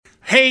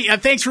Hey,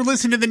 thanks for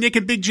listening to the Nick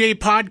and Big J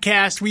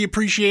podcast. We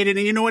appreciate it.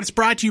 And you know what? It's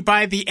brought to you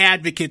by The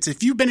Advocates.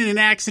 If you've been in an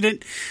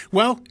accident,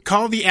 well,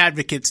 call The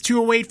Advocates.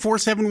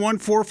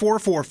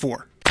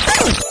 208-471-4444.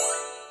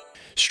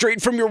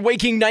 Straight from your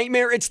waking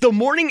nightmare, it's the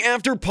Morning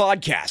After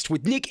Podcast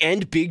with Nick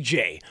and Big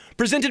J.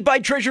 Presented by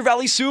Treasure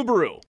Valley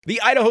Subaru, the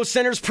Idaho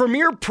Center's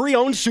premier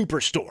pre-owned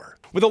superstore.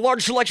 With a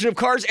large selection of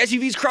cars,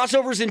 SUVs,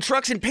 crossovers, and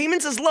trucks, and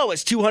payments as low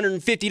as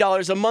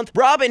 $250 a month,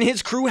 Rob and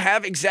his crew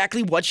have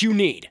exactly what you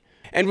need.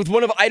 And with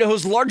one of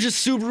Idaho's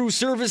largest Subaru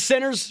service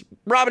centers,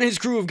 Rob and his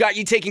crew have got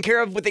you taken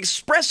care of with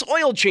express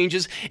oil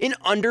changes in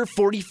under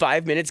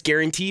 45 minutes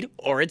guaranteed,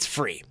 or it's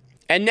free.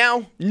 And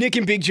now, Nick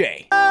and Big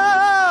J.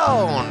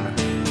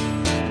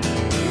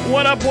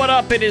 What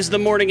up? It is the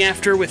Morning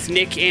After with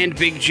Nick and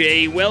Big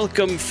J.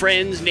 Welcome,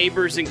 friends,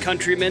 neighbors, and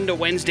countrymen to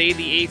Wednesday,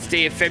 the 8th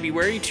day of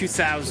February,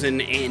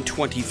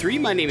 2023.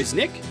 My name is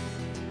Nick.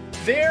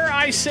 There,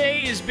 I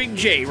say, is Big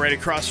J right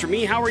across from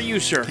me. How are you,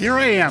 sir? Here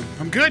I am.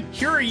 I'm good.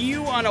 Here are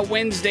you on a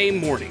Wednesday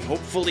morning.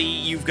 Hopefully,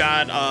 you've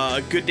got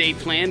a good day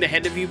planned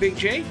ahead of you, Big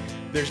J.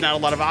 There's not a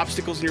lot of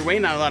obstacles in your way,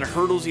 not a lot of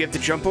hurdles you have to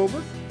jump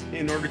over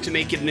in order to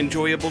make it an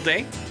enjoyable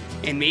day.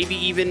 And maybe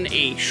even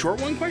a short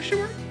one, question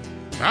mark?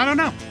 I don't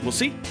know. We'll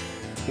see.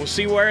 We'll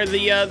see where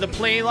the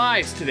play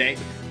lies today.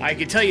 I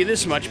can tell you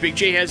this much. Big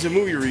J has a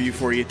movie review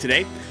for you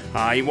today.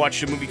 He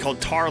watched a movie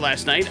called Tar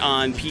last night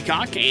on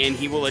Peacock, and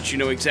he will let you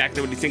know exactly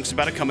what he thinks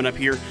about it coming up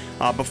here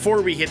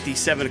before we hit the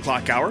 7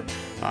 o'clock hour.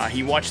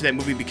 He watched that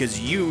movie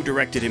because you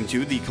directed him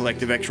to, the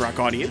Collective X-Rock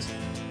audience.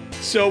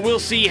 So we'll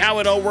see how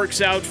it all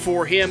works out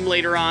for him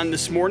later on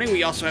this morning.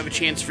 We also have a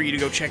chance for you to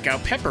go check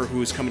out Pepper,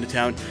 who is coming to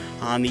town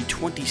on the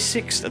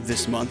 26th of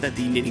this month at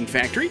the Knitting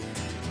Factory.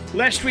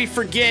 Lest we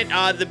forget,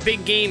 the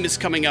big game is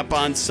coming up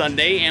on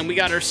Sunday, and we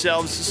got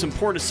ourselves some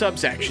Porta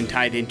Subs action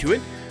tied into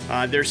it.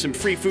 There's some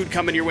free food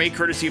coming your way,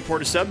 courtesy of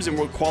Porta Subs, and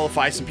we'll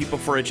qualify some people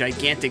for a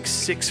gigantic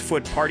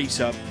 6-foot party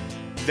sub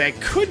that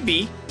could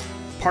be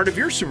part of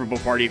your Super Bowl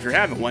party if you're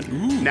having one.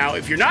 Ooh. Now,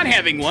 if you're not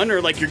having one,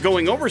 or like you're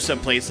going over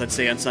someplace, let's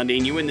say on Sunday,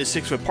 and you win this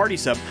 6-foot party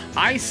sub,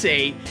 I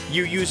say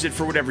you use it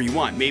for whatever you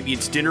want. Maybe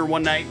it's dinner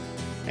one night,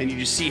 and you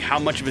just see how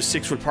much of a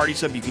 6-foot party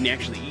sub you can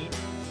actually eat.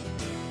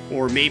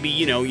 Or maybe,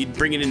 you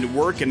bring it into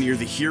work and you're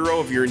the hero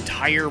of your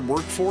entire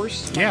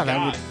workforce. Yeah,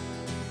 that would.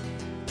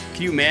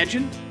 Can you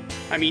imagine?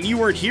 I mean, you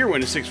weren't here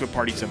when a 6-foot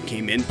party sub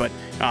came in, but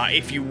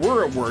if you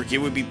were at work, it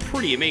would be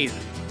pretty amazing.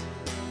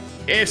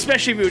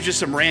 Especially if it was just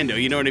some rando,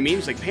 you know what I mean?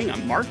 It's like, hang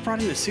on, Mark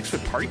brought in a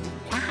 6-foot party?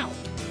 Wow.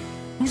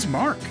 Who's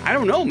Mark? I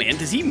don't know, man.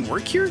 Does he even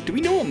work here? Do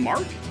we know a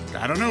Mark?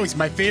 I don't know. He's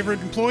my favorite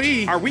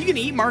employee. Are we going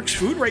to eat Mark's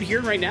food right here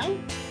and right now?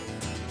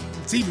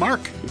 Let's eat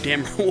Mark.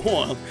 Damn,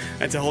 well,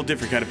 that's a whole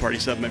different kind of party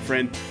sub, my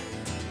friend.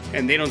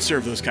 And they don't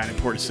serve those kind of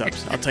Porta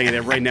Subs. I'll tell you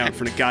that right now in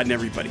front of God and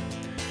everybody.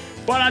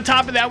 But on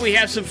top of that, we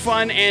have some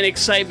fun and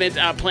excitement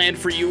planned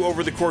for you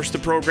over the course of the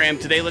program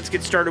today. Let's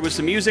get started with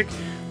some music.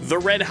 The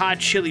Red Hot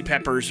Chili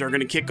Peppers are going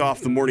to kick off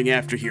the Morning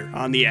After here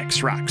on the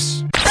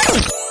X-Rocks.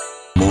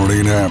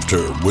 Morning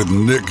After with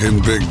Nick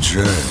and Big J.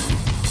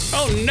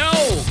 Oh, no!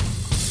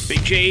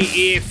 Big J,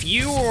 if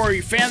you or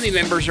your family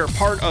members are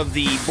part of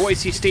the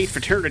Boise State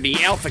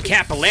fraternity Alpha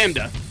Kappa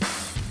Lambda,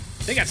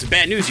 they got some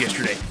bad news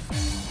yesterday.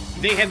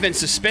 They have been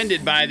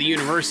suspended by the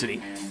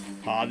university.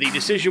 The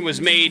decision was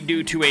made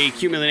due to a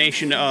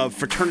accumulation of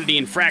fraternity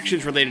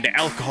infractions related to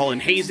alcohol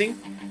and hazing,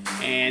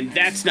 and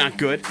that's not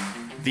good.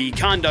 The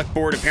conduct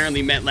board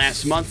apparently met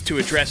last month to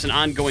address an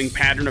ongoing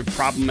pattern of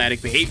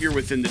problematic behavior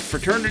within the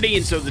fraternity,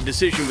 and so the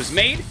decision was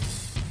made.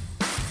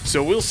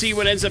 So we'll see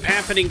what ends up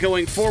happening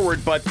going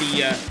forward, but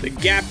the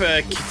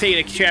Kappa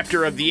Theta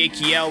chapter of the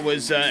AKL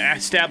was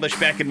established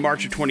back in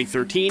March of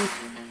 2013.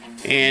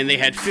 And they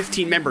had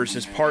 15 members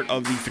as part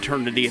of the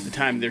fraternity at the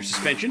time of their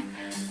suspension.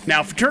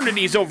 Now,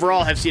 fraternities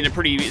overall have seen a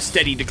pretty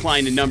steady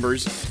decline in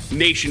numbers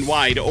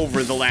nationwide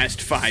over the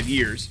last 5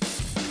 years.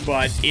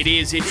 But it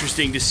is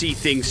interesting to see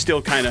things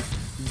still kind of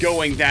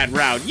going that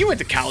route. You went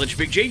to college,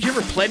 Big J. Did you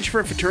ever pledge for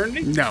a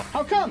fraternity? No.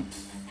 How come?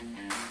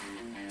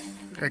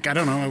 I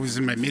don't know. I was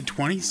in my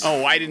mid-20s.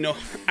 Oh, I didn't know.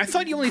 I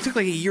thought you only took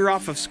like a year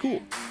off of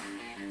school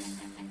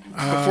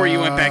before you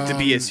went back to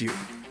BSU.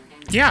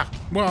 Yeah.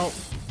 Well...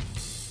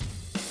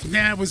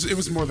 Nah, it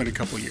was more than a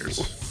couple years.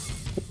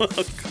 Well,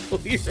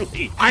 clearly.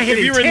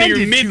 If you were in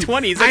your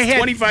mid-20s, that's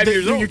 25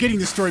 years old. You're getting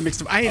the story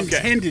mixed up. I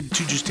intended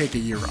to just take a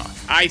year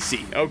off. I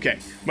see. Okay.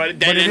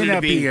 But that it ended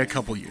up being being a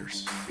couple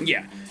years.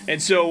 Yeah.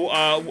 And so,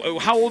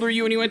 how old were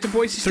you when you went to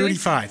Boise State?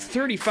 35.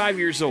 35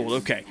 years old.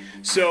 Okay.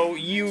 So,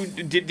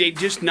 did they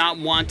just not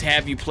want to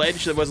have you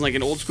pledge? That wasn't like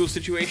an old school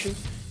situation?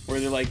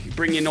 Where they're like,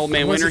 bring in old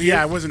man winter here?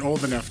 Yeah, I wasn't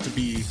old enough to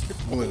be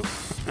blue.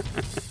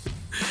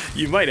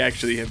 You might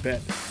actually have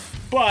been.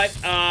 But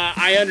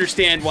I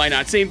understand why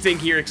not. Same thing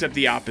here, except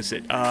the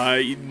opposite.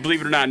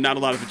 Believe it or not a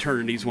lot of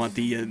fraternities wanted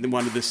the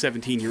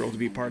 17-year-old to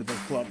be part of the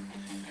club.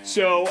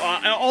 So,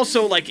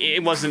 also, like,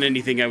 it wasn't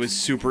anything I was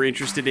super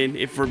interested in,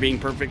 if we're being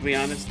perfectly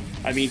honest.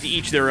 I mean, to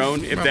each their own.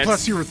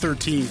 Plus, you were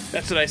 13.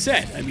 That's what I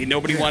said. I mean,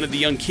 nobody wanted the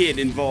young kid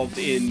involved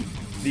in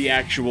the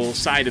actual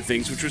side of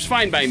things, which was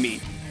fine by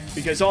me,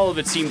 because all of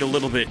it seemed a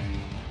little bit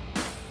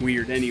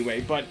weird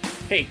anyway. But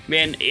hey,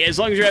 man, as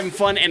long as you're having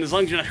fun and as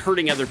long as you're not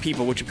hurting other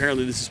people, which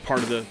apparently this is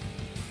part of the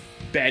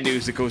bad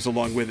news that goes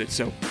along with it,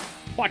 so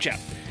watch out.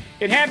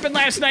 It happened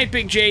last night,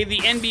 Big J. The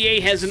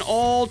NBA has an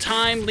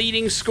all-time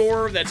leading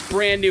scorer that's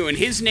brand new, and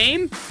his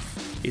name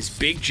is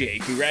Big J.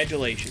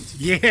 Congratulations.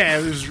 Yeah,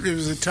 it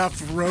was a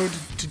tough road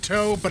to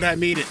toe, but I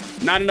made it.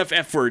 Not enough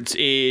F words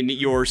in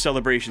your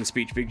celebration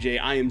speech, Big J.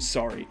 I am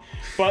sorry.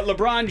 But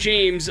LeBron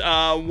James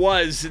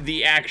was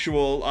the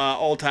actual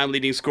all-time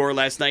leading scorer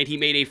last night. He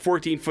made a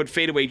 14-foot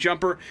fadeaway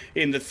jumper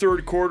in the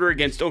third quarter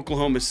against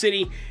Oklahoma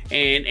City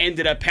and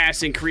ended up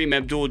passing Kareem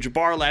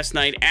Abdul-Jabbar last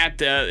night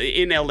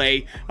in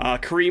L.A.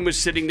 Kareem was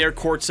sitting there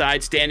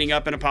courtside, standing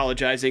up and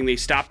apologizing. They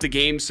stopped the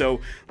game so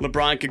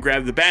LeBron could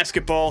grab the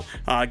basketball,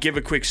 give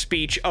a quick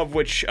speech, of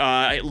which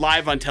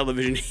live on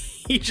television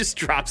he just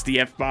drops the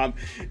F-bomb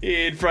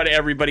in front of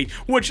everybody.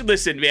 Which,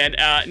 listen, man,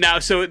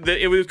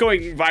 it was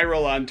going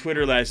viral on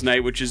Twitter last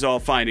night, which is all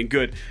fine and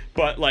good.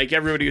 But, like,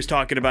 everybody was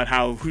talking about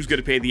who's going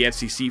to pay the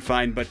FCC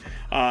fine. But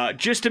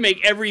just to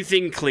make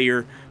everything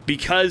clear,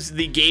 because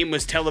the game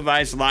was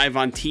televised live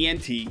on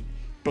TNT,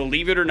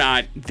 believe it or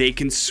not, they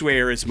can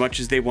swear as much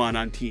as they want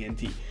on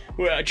TNT.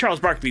 Charles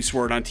Barkley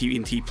swore it on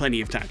TNT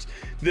plenty of times.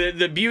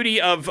 The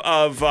beauty of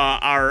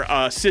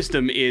our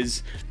system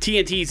is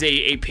TNT is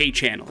a pay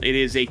channel. It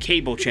is a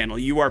cable channel.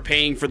 You are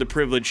paying for the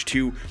privilege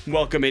to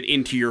welcome it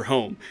into your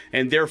home.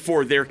 And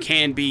therefore, there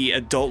can be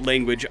adult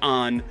language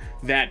on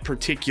that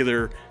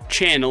particular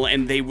channel,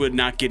 and they would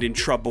not get in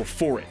trouble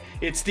for it.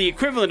 It's the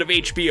equivalent of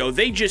HBO.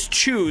 They just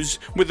choose,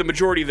 with the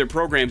majority of their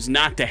programs,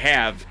 not to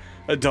have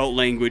adult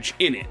language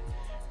in it.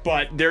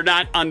 But they're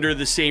not under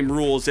the same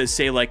rules as,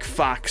 say, like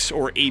Fox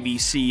or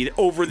ABC.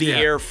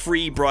 Over-the-air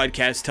free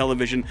broadcast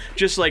television,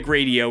 just like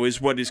radio, is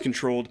what is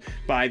controlled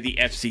by the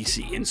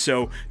FCC. And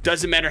so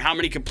doesn't matter how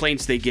many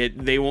complaints they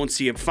get, they won't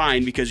see a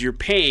fine because you're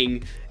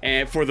paying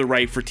for the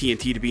right for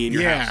TNT to be in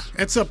your house.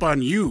 Yeah, it's up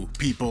on you,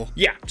 people.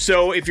 Yeah,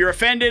 so if you're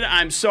offended,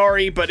 I'm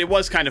sorry, but it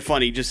was kind of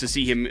funny just to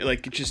see him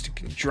just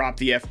drop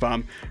the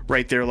F-bomb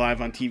right there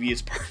live on TV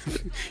as part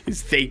of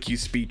his thank you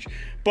speech.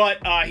 But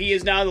he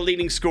is now the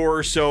leading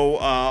scorer, so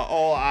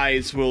all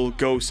eyes will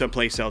go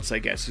someplace else, I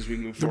guess, as we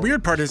move forward. The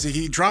weird part is that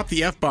he dropped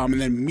the F-bomb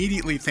and then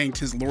immediately thanked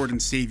his Lord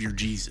and Savior,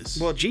 Jesus.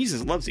 Well,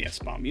 Jesus loves the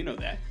F-bomb, you know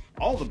that.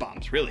 All the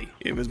bombs, really,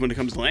 it was when it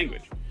comes to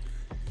language.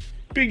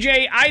 Big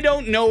J, I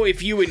don't know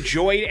if you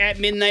enjoyed At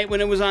Midnight when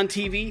it was on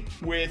TV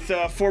with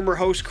former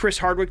host Chris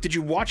Hardwick. Did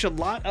you watch a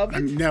lot of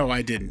it? No,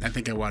 I didn't. I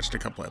think I watched a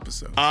couple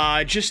episodes.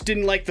 Just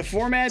didn't like the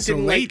format? So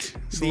late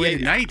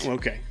at night.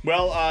 Okay.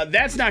 Well,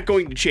 that's not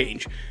going to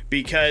change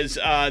because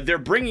they're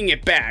bringing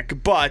it back,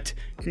 but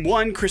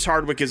one, Chris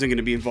Hardwick isn't going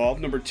to be involved.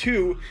 Number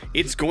two,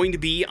 it's going to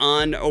be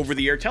on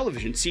over-the-air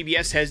television.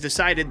 CBS has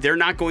decided they're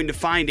not going to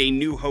find a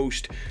new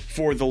host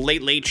for the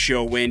Late Late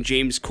Show when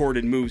James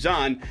Corden moves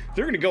on.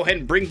 They're going to go ahead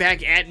and bring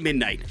back At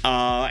Midnight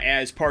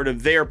as part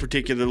of their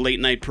particular late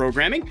night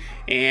programming,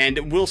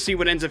 and we'll see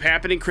what ends up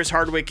happening. Chris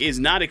Hardwick is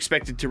not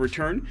expected to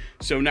return,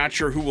 so not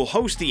sure who will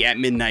host the At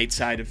Midnight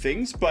side of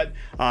things, but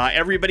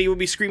everybody will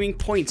be screaming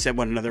points at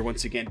one another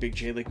once again, Big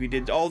J, like we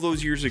did all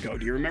those years ago.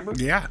 Do you remember?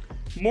 Yeah.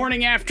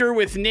 Morning After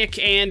with Nick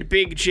and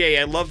Big J.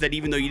 I love that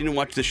even though you didn't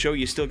watch the show,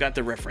 you still got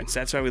the reference.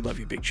 That's why we love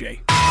you, Big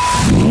J.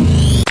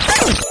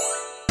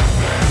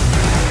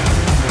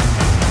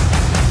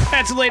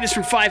 That's the latest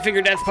from Five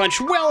Finger Death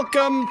Punch.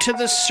 Welcome to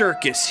the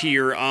circus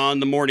here on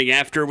the Morning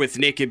After with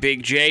Nick and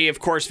Big J. Of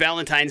course,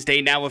 Valentine's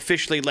Day now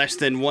officially less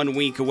than 1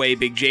 week away,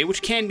 Big J,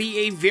 which can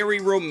be a very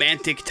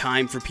romantic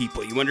time for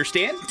people. You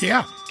understand?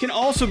 Yeah. Can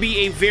also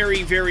be a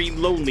very, very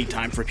lonely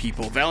time for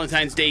people.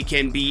 Valentine's Day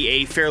can be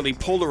a fairly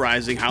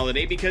polarizing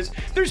holiday because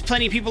there's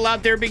plenty of people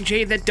out there, Big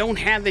J, that don't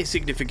have a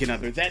significant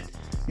other, that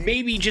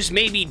maybe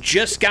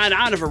just got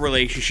out of a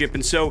relationship,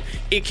 and so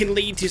it can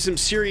lead to some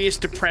serious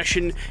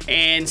depression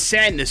and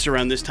sadness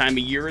around this time of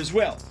year as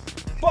well.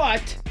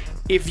 But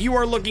if you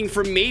are looking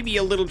for maybe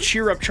a little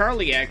cheer-up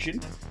Charlie action,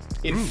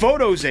 in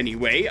photos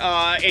anyway,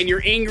 and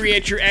you're angry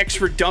at your ex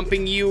for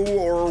dumping you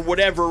or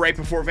whatever right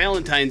before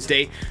Valentine's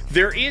Day,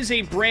 there is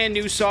a brand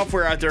new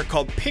software out there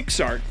called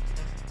PicsArt,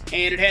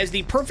 and it has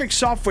the perfect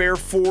software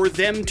for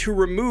them to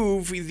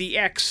remove the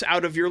ex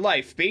out of your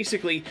life.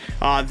 Basically,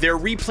 their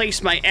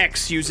Replace My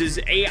Ex uses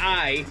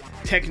AI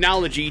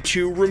technology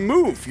to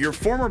remove your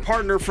former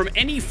partner from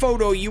any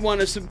photo you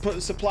want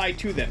to supply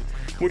to them,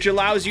 which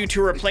allows you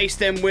to replace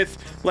them with,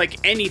 like,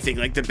 anything,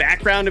 like the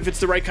background if it's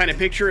the right kind of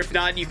picture. If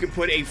not, you can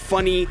put a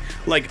funny,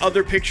 like,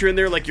 other picture in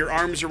there, like your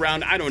arms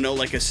around, I don't know,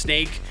 like a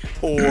snake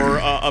or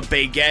a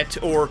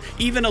baguette or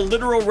even a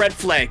literal red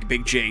flag,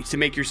 Big J, to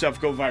make yourself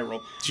go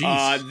viral.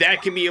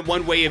 That can be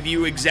one way of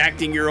you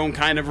exacting your own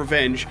kind of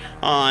revenge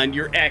on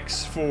your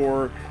ex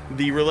for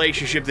the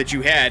relationship that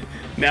you had.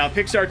 Now,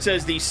 PicsArt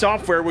says the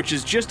software, which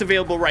is just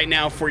available right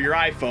now for your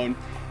iPhone,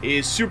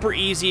 is super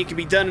easy. It can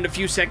be done in a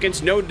few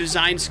seconds. No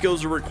design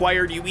skills are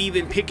required. You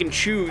even pick and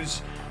choose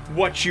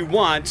what you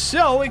want.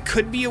 So it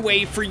could be a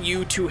way for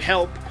you to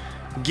help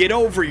get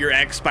over your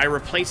ex by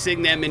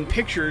replacing them in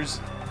pictures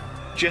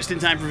just in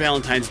time for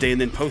Valentine's Day and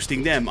then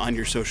posting them on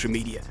your social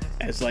media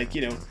as like,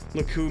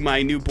 look who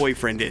my new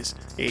boyfriend is,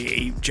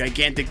 a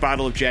gigantic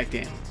bottle of Jack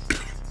Daniels.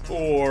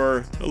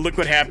 Or look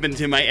what happened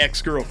to my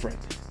ex-girlfriend.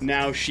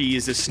 Now she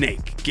is a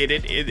snake. Get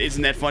it?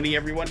 Isn't that funny,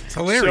 everyone? It's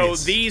hilarious.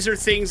 So these are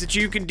things that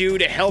you can do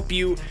to help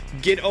you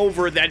get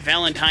over that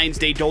Valentine's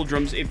Day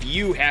doldrums if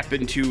you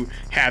happen to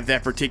have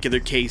that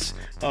particular case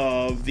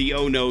of the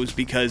oh-no's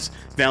because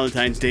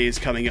Valentine's Day is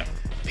coming up.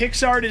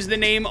 PicsArt is the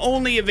name,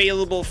 only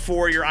available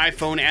for your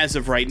iPhone as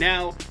of right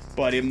now,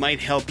 but it might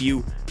help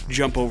you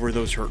jump over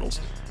those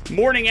hurdles.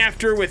 Morning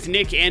After with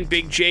Nick and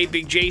Big J.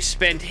 Big J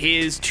spent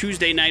his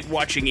Tuesday night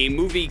watching a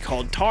movie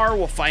called Tar.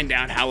 We'll find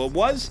out how it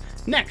was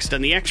next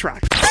on the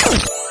X-Rock.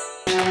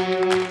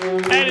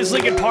 That is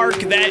Lincoln Park.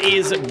 That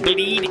is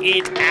Bleed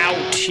It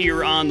Out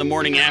here on the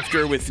Morning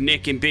After with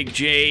Nick and Big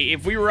J.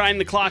 If we rewind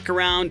the clock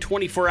around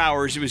 24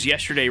 hours, it was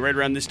yesterday, right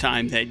around this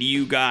time, that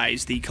you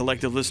guys, the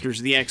collective listeners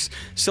of the X,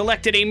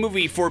 selected a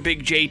movie for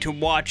Big J to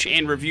watch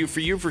and review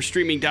for you for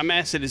Streaming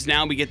Dumbass. It is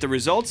now we get the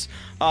results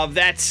of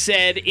that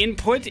said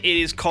input. It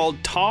is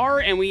called Tar,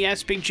 and we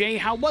asked Big J,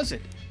 how was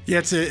it? Yeah,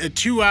 it's a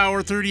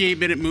 2-hour,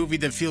 38-minute movie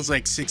that feels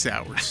like 6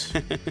 hours.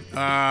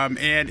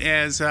 And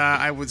as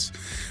I was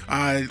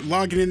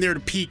logging in there to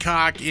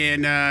Peacock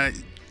and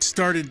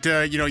started,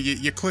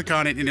 you click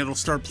on it and it'll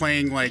start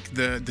playing like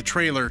the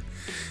trailer.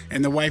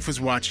 And the wife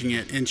was watching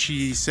it and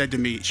she said to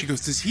me, she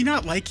goes, "Does he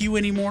not like you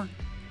anymore?"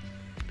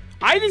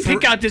 I didn't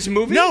pick out this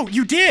movie. No,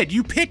 you did.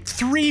 You picked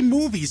 3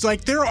 movies.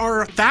 Like, there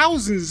are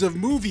thousands of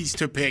movies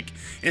to pick,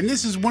 and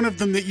this is one of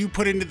them that you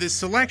put into this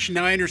selection.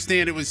 Now, I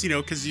understand it was,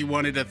 because you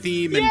wanted a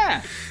theme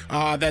and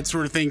that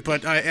sort of thing,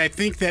 but I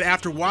think that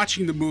after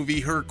watching the movie,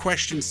 her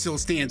question still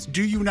stands.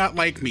 Do you not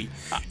like me?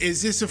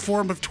 Is this a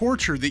form of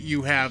torture that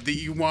you have that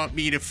you want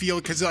me to feel?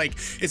 Because,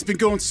 it's been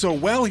going so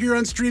well here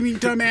on Streaming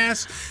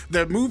Dumbass.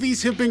 The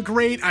movies have been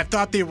great. I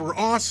thought they were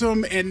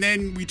awesome, and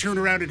then we turn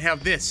around and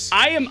have this.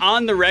 I am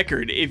on the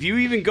record. If you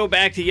even go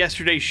back to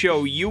yesterday's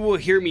show, you will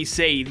hear me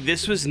say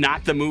this was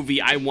not the movie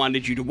I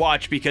wanted you to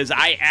watch because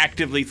I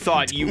actively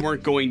thought you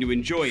weren't going to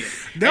enjoy it.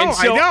 No, and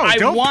so I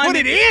know. Don't put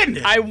it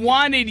in. I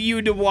wanted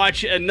you to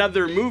watch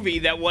another movie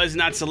that was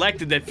not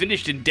selected that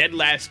finished in dead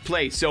last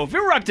place. So if it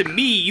were up to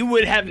me, you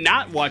would have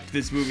not watched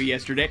this movie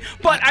yesterday.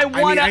 But I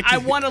want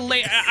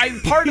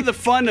to part of the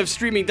fun of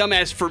Streaming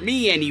Dumbass for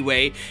me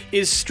anyway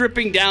is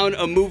stripping down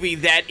a movie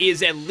that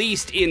is at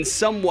least in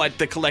somewhat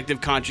the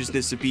collective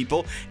consciousness of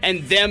people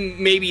and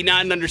them maybe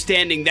not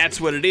understanding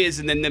that's what it is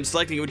and then them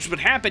selecting it, which is what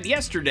happened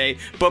yesterday.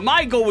 But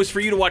my goal was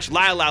for you to watch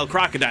Lyle Lyle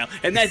Crocodile,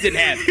 and that didn't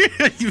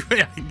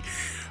happen.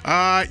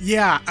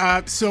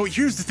 So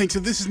here's the thing.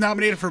 So this is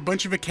nominated for a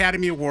bunch of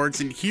Academy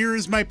Awards, and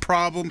here's my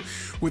problem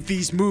with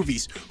these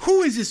movies.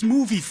 Who is this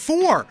movie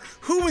for?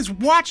 Who is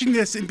watching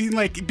this and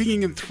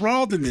being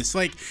enthralled in this?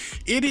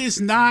 It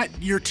is not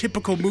your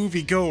typical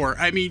movie goer.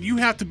 I mean, you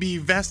have to be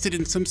vested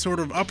in some sort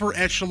of upper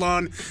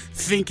echelon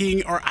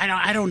thinking, or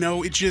I don't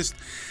know. It's just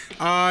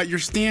your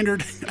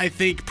standard, I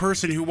think,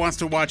 person who wants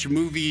to watch a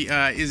movie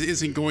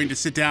isn't going to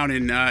sit down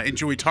and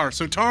enjoy Tar.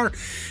 So Tar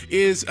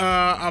is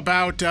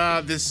about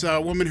this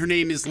woman. Her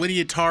name is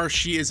Lydia Tarr.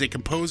 She is a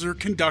composer,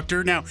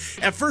 conductor. Now,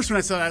 at first when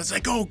I saw that, I was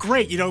like, oh,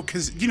 great,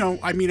 because,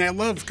 I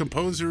love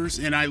composers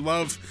and I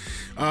love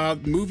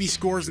movie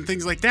scores and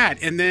things like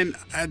that. And then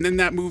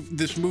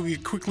this movie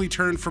quickly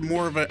turned from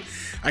more of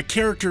a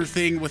character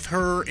thing with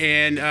her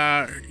and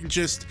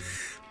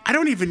I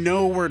don't even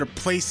know where to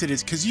place it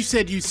is because you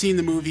said you'd seen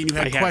the movie and you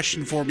had a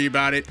question for me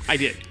about it. I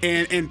did.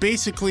 And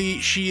basically,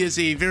 she is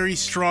a very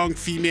strong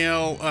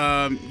female,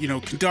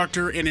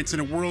 conductor, and it's in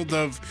a world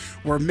of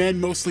where men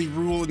mostly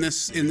rule in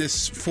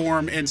this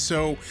form, and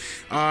so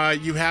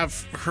you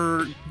have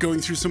her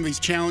going through some of these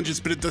challenges,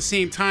 but at the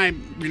same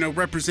time,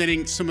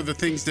 representing some of the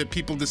things that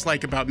people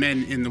dislike about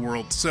men in the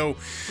world. So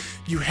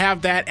you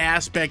have that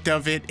aspect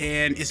of it,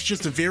 and it's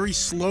just a very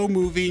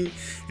slow-moving,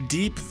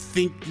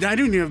 I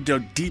don't even know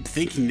deep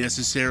thinking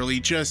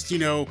necessarily, just,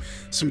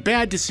 some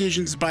bad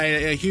decisions by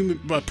a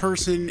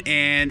person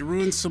and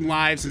ruins some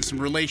lives and some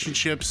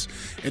relationships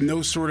and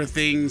those sort of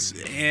things,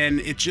 and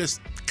it just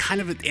kind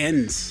of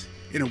ends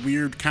in a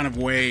weird kind of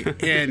way.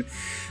 And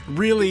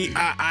really,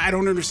 I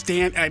don't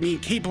understand. I mean,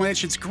 Cate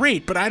Blanchett's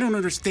great, but I don't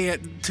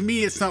understand. To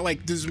me, it's not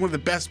like this is one of the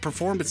best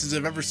performances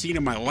I've ever seen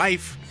in my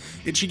life.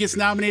 And she gets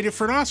nominated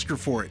for an Oscar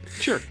for it.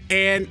 Sure.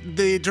 And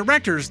the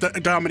director's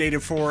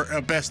nominated for a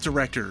Best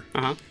Director.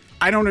 Uh-huh.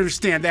 I don't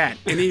understand that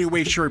in any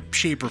way,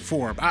 shape, or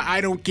form.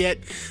 I don't get.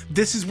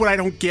 This is what I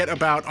don't get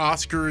about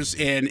Oscars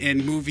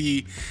and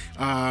movie.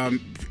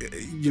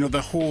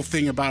 The whole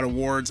thing about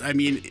awards. I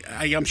mean,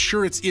 I'm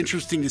sure it's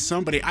interesting to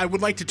somebody. I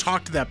would like to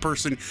talk to that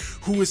person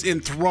who is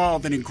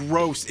enthralled and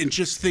engrossed and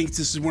just thinks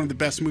this is one of the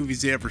best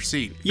movies they ever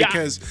seen. Yeah.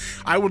 Because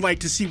I would like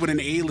to see what an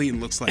alien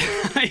looks like.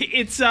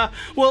 It's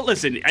well,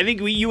 listen. I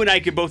think you and I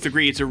could both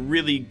agree it's a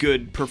really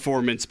good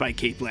performance by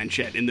Cate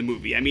Blanchett in the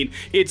movie. I mean,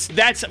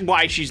 that's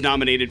why she's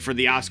nominated for for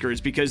the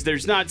Oscars, because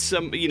there's not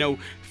some,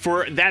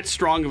 for that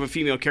strong of a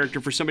female character,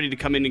 for somebody to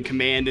come in and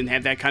command and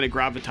have that kind of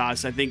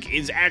gravitas, I think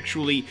is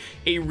actually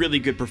a really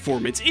good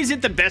performance. Is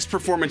it the best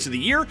performance of the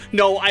year?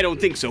 No, I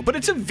don't think so. But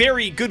it's a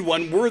very good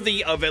one,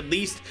 worthy of at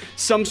least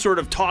some sort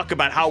of talk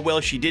about how well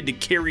she did to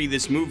carry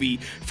this movie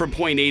from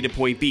point A to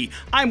point B.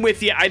 I'm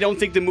with you. I don't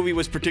think the movie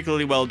was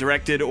particularly well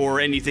directed or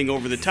anything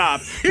over the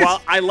top.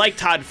 While I like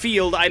Todd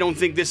Field, I don't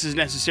think this is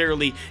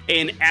necessarily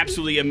an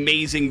absolutely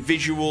amazing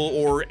visual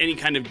or any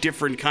kind of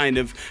different kind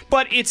of,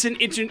 but it's an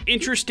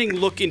interesting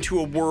look into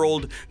a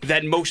world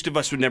that most of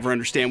us would never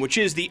understand, which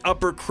is the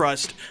upper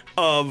crust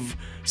of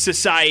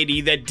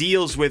society that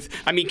deals with,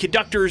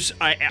 conductors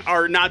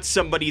are not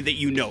somebody that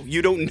you know.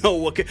 You don't know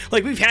what,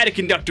 like, we've had a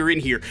conductor in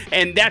here,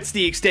 and that's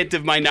the extent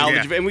of my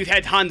knowledge of it, and we've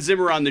had Hans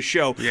Zimmer on the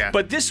show. Yeah.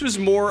 But this was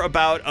more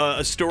about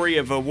a story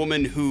of a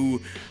woman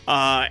who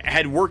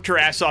had worked her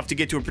ass off to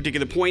get to a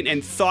particular point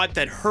and thought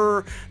that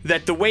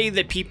the way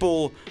that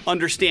people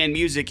understand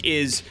music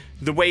is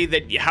the way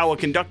that how a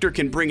conductor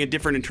can bring a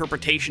different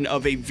interpretation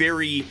of a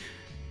very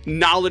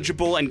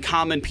knowledgeable and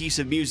common piece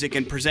of music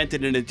and present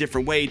it in a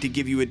different way to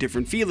give you a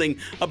different feeling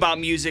about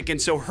music.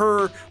 And so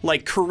her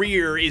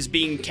career is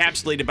being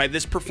encapsulated by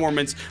this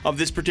performance of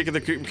this particular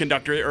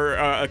conductor or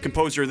a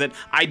composer that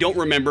I don't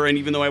remember, and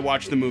even though I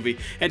watched the movie.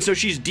 And so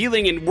she's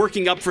dealing and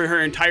working up for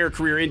her entire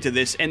career into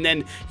this. And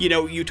then,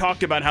 you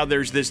talked about how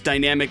there's this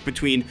dynamic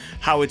between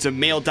how it's a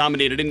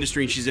male-dominated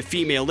industry and she's a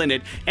female in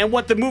it. And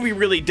what the movie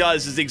really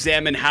does is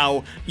examine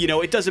how,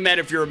 it doesn't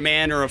matter if you're a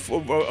man or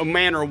a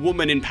man or a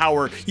woman in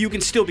power, you can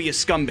still be a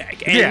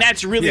scumbag. And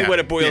that's really what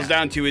it boils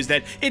down to, is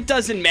that it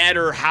doesn't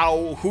matter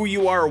who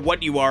you are or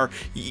what you are.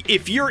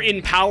 If you're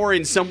in power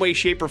in some way,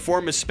 shape, or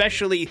form,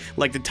 especially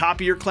like the top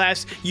of your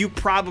class, you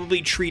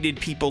probably treated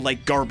people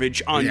like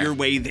garbage on your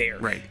way there.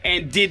 Right.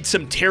 And did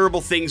some terrible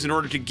things in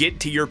order to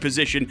get to your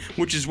position,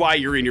 which is why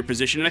you're in your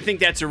position. And I think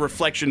that's a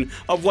reflection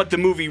of what the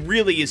movie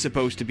really is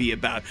supposed to be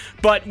about.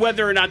 But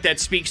whether or not that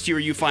speaks to you or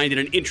you find it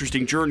an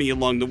interesting journey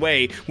along the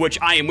way, which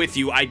I am with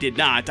you, I did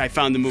not. I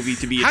found the movie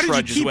to be a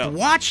trudge as well. How did you keep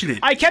watching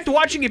it? I kept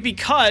watching it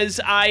because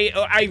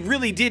I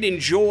really did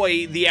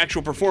enjoy the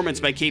actual performance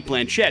by Cate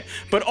Blanchett,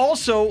 but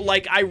also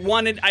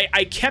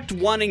I kept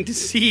wanting to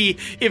see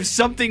if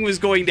something was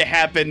going to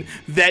happen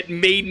that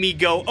made me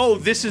go, oh,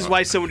 this is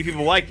why so many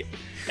people like it.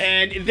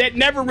 And that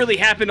never really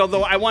happened,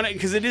 although I want to,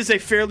 because it is a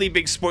fairly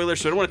big spoiler,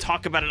 so I don't want to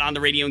talk about it on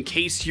the radio in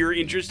case you're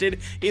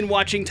interested in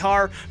watching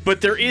Tar,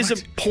 but there is a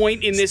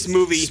point in this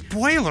movie.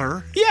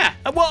 Spoiler? Yeah.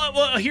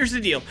 Well, here's the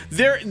deal.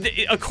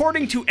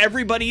 According to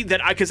everybody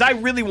because I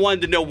really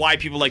wanted to know why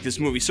people like this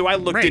movie, so I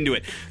looked into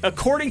it.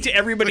 According to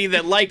everybody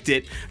that liked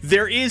it,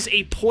 there is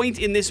a point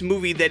in this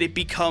movie that it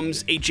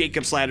becomes a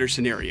Jacob's Ladder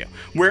scenario,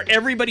 where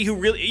everybody who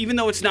really, even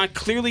though it's not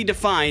clearly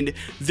defined,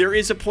 there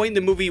is a point in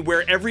the movie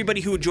where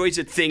everybody who enjoys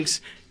it thinks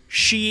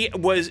she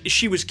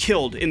was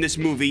killed in this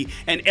movie,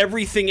 and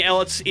everything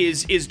else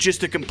is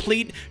just a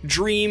complete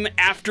dream,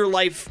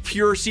 afterlife,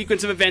 pure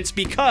sequence of events,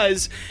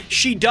 because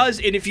she does.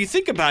 And if you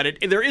think about it,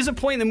 there is a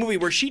point in the movie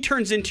where she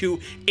turns into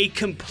a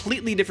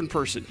completely different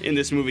person in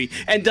this movie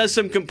and does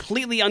some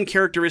completely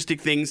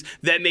uncharacteristic things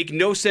that make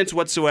no sense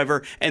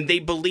whatsoever, and they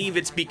believe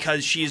it's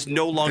because she is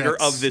no longer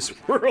of this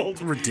world.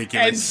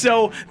 Ridiculous. And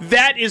so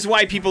that is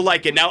why people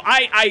like it. Now,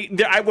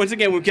 I once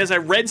again, because I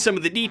read some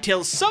of the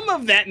details, some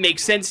of that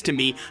makes sense to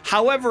me.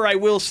 However, I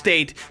will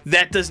state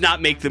that does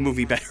not make the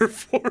movie better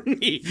for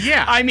me.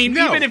 Yeah.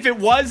 Even if it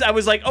was, I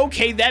was like,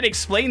 okay, that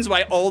explains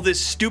why all this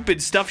stupid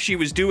stuff she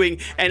was doing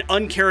and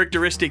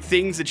uncharacteristic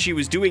things that she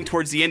was doing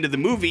towards the end of the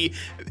movie,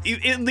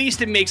 at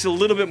least it makes a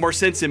little bit more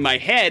sense in my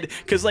head,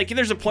 because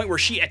there's a point where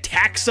she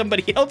attacks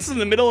somebody else in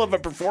the middle of a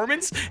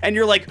performance, and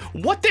you're like,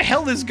 what the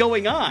hell is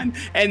going on?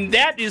 And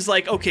that is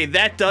okay,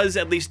 that does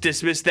at least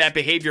dismiss that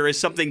behavior as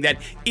something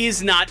that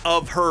is not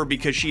of her,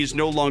 because she is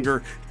no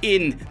longer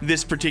in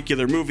this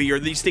particular movie, or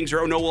these things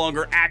are no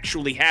longer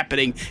actually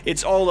happening.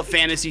 It's all a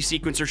fantasy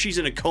sequence, or she's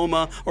in a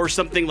coma or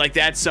something like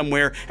that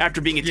somewhere after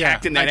being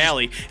attacked in that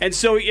alley. And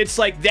so it's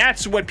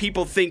that's what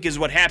people think is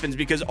what happens,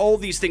 because all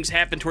these things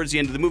happen towards the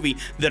end of the movie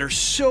that are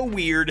so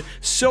weird,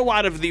 so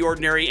out of the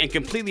ordinary, and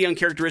completely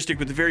uncharacteristic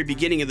with the very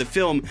beginning of the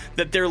film,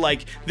 that they're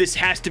like, this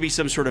has to be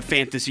some sort of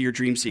fantasy or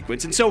dream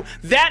sequence. And so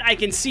that I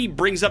can see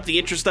brings up the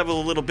interest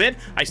level a little bit.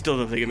 I still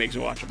don't think it makes it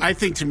watchable. I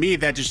think, to me,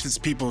 that just is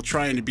people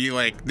trying to be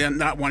them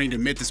not wanting to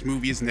admit this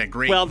movie isn't that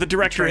great. Well, the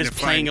director is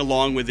playing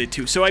along with it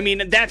too, so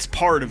that's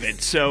part of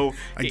it. So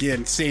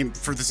again,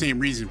 for the same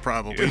reason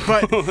probably,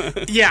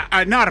 but yeah,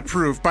 not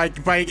approved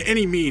by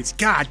any means.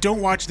 God, don't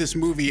watch this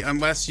movie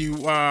unless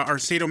you are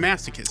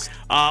sadomasochist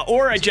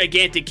or a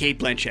gigantic Cate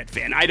Blanchett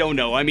fan. I don't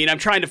know. I'm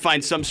trying to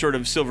find some sort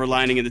of silver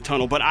lining in the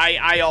tunnel, but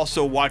I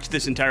also watched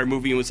this entire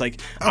movie and was like,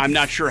 I'm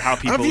not sure how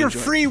people of your enjoy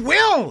free it.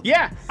 will.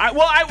 Yeah,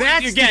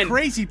 that's the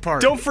crazy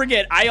part. Don't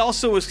forget, I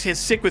also was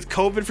sick with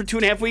COVID for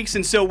 2.5 weeks,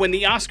 and so when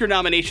the Oscar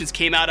nominations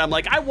came out, I'm like,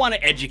 like, I want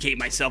to educate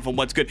myself on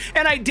what's good.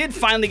 And I did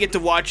finally get to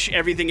watch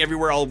Everything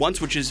Everywhere All at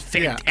Once, which is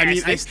fantastic. Yeah, I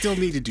mean, I still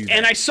need to do that.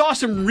 And I saw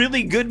some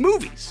really good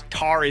movies.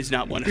 Tar is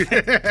not one of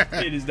them.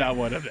 It is not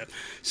one of them.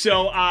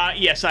 So,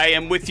 yes, I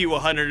am with you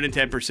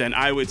 110%.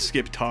 I would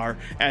skip Tar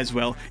as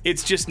well.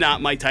 It's just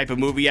not my type of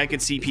movie. I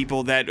could see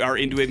people that are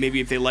into it, maybe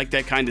if they like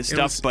that kind of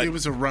stuff. But it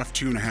was a rough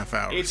 2.5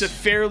 hours. It's a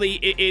fairly,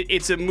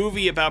 it's a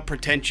movie about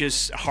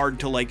pretentious,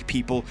 hard-to-like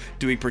people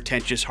doing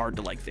pretentious,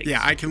 hard-to-like things.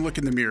 Yeah, I can look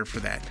in the mirror for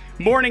that.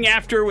 Morning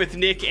After with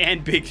Nick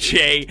and Big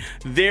J.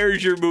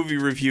 There's your movie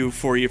review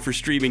for you for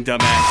streaming,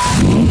 dumbass.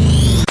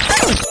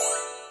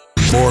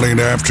 Morning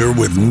After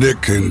with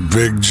Nick and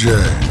Big J.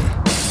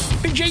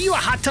 Big J, you a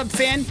hot tub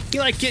fan? You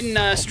like getting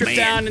stripped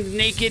down and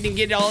naked and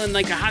get all in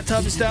like a hot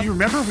tub and stuff? You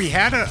remember we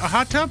had a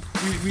hot tub?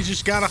 We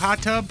just got a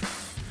hot tub.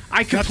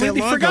 I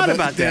completely forgot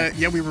about that.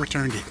 Yeah, we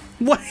returned it.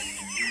 What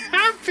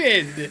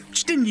happened?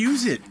 Just didn't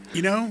use it,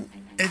 you know?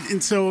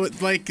 And so,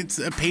 like, it's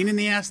a pain in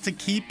the ass to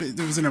keep.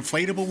 There was an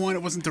inflatable one.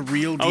 It wasn't the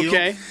real deal.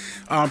 Okay.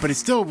 But it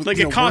still, like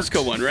a Costco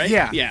worked. one, right?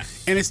 Yeah. Yeah.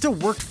 And it still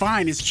worked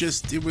fine. It's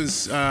just, it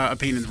was a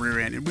pain in the rear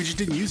end. We just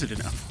didn't use it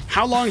enough.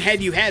 How long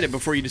had you had it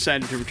before you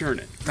decided to return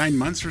it? 9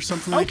 months or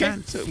something like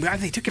that. So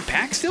they took it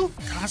back still?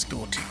 Costco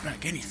will take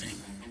back anything.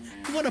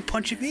 What a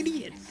bunch of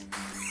idiots.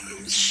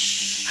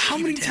 How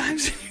many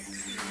times?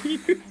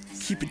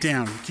 Keep it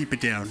down. Keep it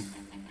down.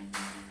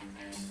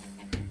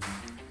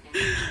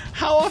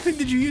 How often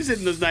did you use it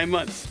in those 9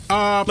 months?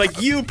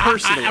 Like you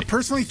personally? I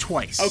personally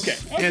twice. Okay.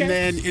 And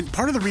then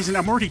part of the reason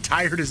I'm already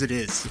tired as it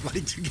is.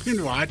 Like, to get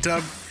into a hot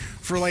tub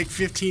for like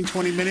 15,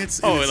 20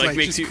 minutes. Oh, it's it like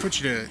makes just you...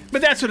 Put you to...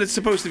 But that's what it's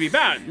supposed to be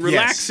about.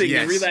 Relaxing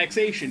yes. and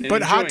relaxation. And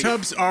but hot enjoying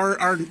tubs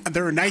are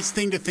they're a nice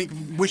thing to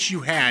wish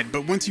you had.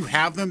 But once you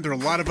have them, they're a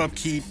lot of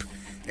upkeep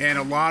and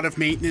a lot of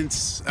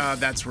maintenance,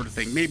 that sort of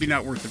thing. Maybe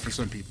not worth it for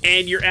some people.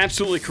 And you're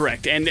absolutely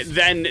correct. And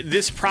then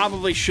this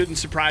probably shouldn't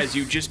surprise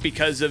you just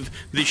because of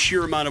the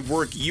sheer amount of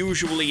work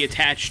usually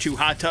attached to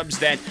hot tubs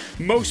that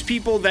most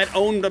people that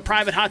own the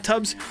private hot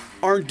tubs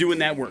aren't doing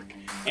that work.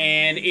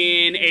 And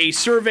in a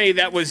survey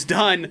that was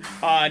done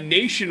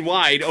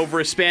nationwide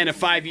over a span of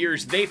 5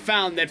 years, they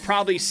found that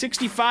probably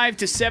 65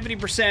 to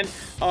 70%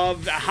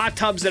 of the hot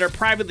tubs that are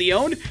privately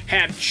owned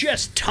have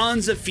just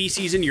tons of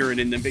feces and urine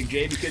in them, Big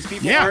J, because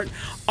people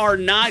are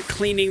not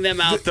cleaning them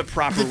out the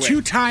proper way. The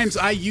 2 times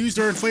I used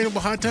our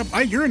inflatable hot tub,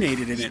 I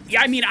urinated in it.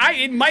 Yeah, I mean,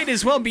 it might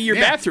as well be your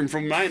bathroom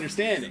from my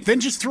understanding. Then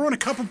just throw in a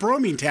couple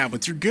bromine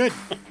tablets. You're good.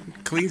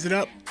 Cleans it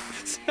up.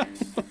 So,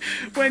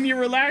 when you're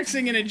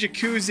relaxing in a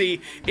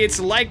jacuzzi, it's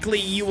likely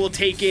you will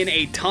take in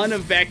a ton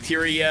of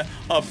bacteria,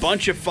 a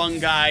bunch of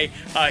fungi,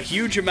 a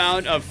huge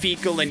amount of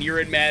fecal and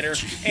urine matter,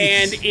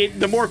 and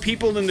the more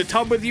people in the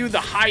tub with you, the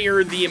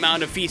higher the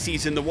amount of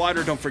feces in the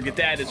water. Don't forget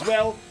that as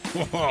well.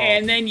 Whoa.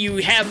 And then you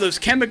have those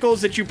chemicals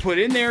that you put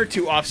in there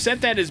to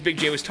offset that, as Big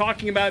J was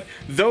talking about.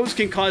 Those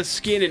can cause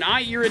skin and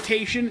eye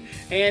irritation.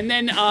 And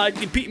then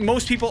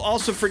most people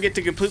also forget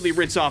to completely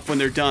rinse off when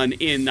they're done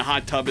in the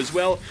hot tub as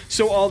well.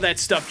 So all that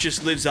stuff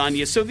just lives on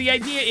you. So the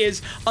idea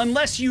is,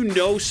 unless you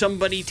know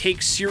somebody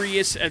takes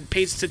serious,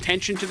 pays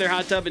attention to their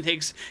hot tub and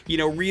takes,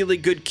 really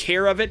good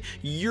care of it,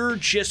 you're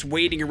just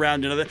waiting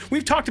around another.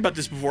 We've talked about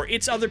this before.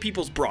 It's other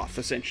people's broth,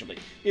 essentially,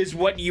 is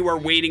what you are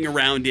waiting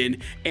around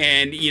in.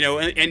 And,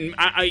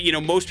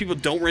 most people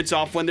don't rinse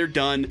off when they're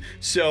done,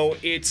 so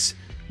it's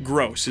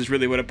gross is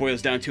really what it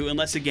boils down to,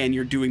 unless, again,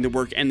 you're doing the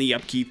work and the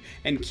upkeep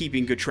and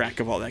keeping good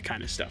track of all that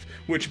kind of stuff,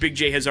 which Big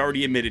J has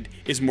already admitted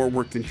is more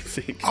work than you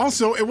think.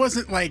 Also, it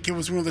wasn't like it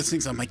was one of those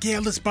things I'm like, yeah,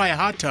 let's buy a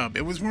hot tub.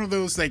 It was one of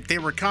those, like, they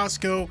were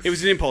Costco. It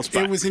was an impulse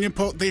buy. It was an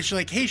impulse. They're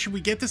like, hey, should we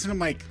get this? And I'm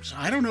like,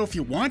 I don't know if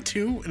you want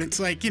to. And it's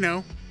like,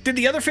 Did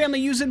the other family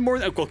use it more?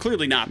 Well,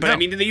 clearly not, but no. I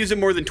mean, did they use it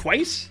more than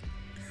twice?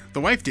 The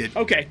wife did.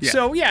 Okay, yeah.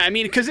 So yeah, I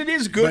mean, because it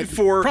is good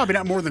for probably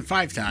not more than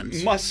 5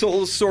 times.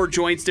 Muscles, sore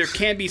joints. There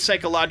can be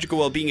psychological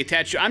well-being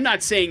attached to. I'm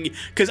not saying,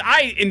 because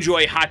I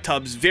enjoy hot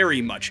tubs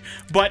very much,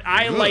 but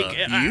I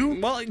you?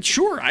 Well,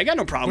 sure, I got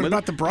no problem with it. What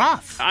about the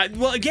broth?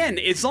 Well, again,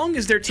 as long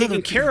as they're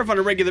taken care of on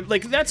a regular,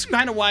 that's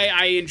kind of why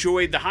I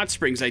enjoyed the hot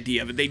springs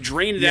idea of it. They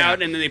drain it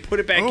out and then they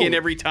put it back in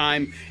every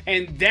time,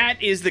 and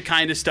that is the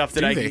kind of stuff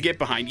that I can get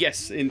behind.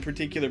 Yes, in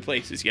particular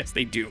places, yes,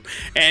 they do,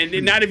 and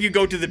not if you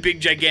go to the big,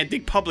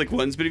 gigantic public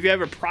ones, but if you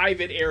have a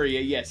private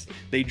area, yes,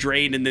 they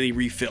drain and then they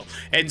refill.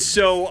 And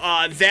so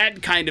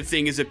that kind of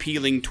thing is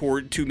appealing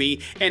to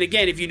me. And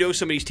again, if you know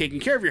somebody's taking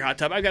care of your hot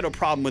tub, I've got no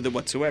problem with it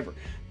whatsoever.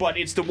 But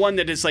it's the one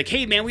that is like,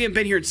 hey, man, we haven't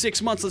been here in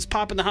 6 months. Let's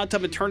pop in the hot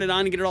tub and turn it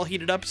on and get it all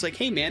heated up. It's like,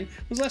 hey, man,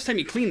 when was the last time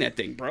you cleaned that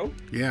thing, bro?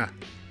 Yeah.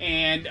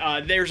 And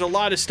there's a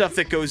lot of stuff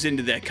that goes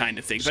into that kind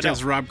of thing. But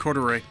that's Rob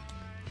Corduroy.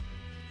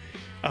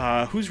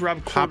 Who's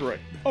Rob Corduroy?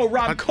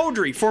 Rob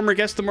Corduroy, former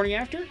guest the morning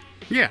after?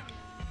 Yeah.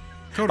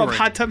 Corduroy. Of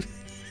Hot Tub...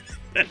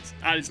 That's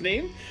not his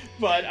name,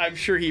 but I'm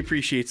sure he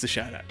appreciates the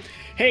shout-out.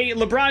 Hey,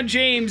 LeBron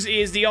James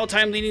is the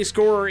all-time leading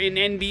scorer in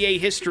NBA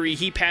history.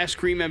 He passed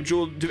Kareem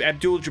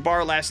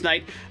Abdul-Jabbar last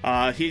night.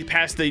 He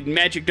passed the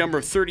magic number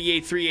of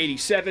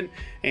 38-387,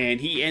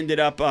 and he ended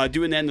up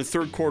doing that in the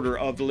third quarter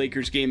of the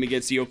Lakers game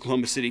against the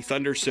Oklahoma City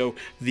Thunder. So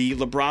the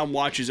LeBron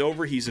watch is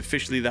over. He's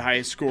officially the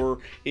highest scorer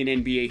in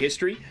NBA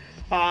history.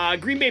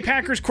 Green Bay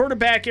Packers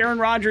quarterback Aaron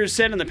Rodgers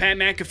said on the Pat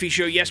McAfee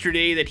show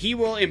yesterday that he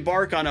will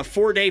embark on a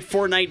 4-day,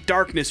 4-night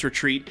darkness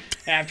retreat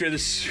after the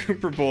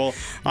Super Bowl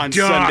on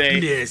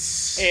Sunday.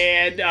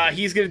 And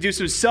he's going to do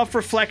some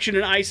self-reflection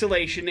and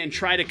isolation and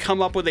try to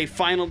come up with a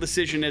final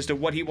decision as to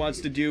what he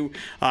wants to do.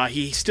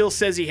 He still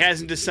says he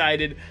hasn't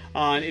decided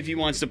on if he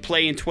wants to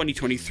play in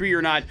 2023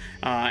 or not,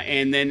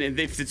 and then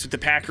if it's with the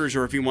Packers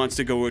or if he wants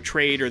to go a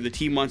trade or the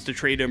team wants to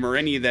trade him or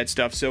any of that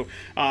stuff. So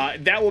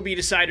that will be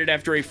decided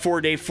after a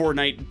 4-day,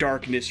 4-night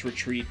darkness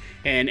retreat.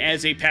 And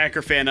as a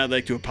Packer fan, I'd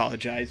like to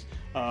apologize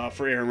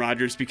for Aaron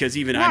Rodgers because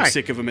even I'm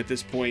sick of him at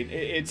this point.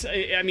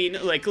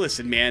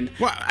 Listen, man.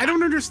 Well, I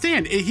don't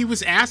understand. He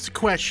was asked a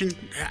question,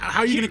 how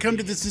are you going to come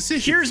to this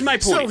decision? Here's my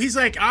point. So he's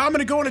like, I'm going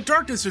to go on a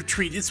darkness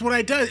retreat. It's what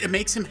I do. It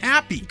makes him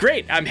happy.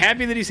 Great. I'm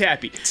happy that he's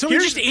happy. So he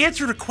just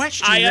answered a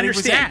question I that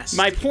understand. he was asked.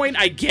 My point,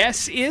 I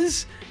guess,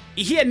 is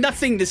he had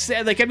nothing to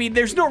say.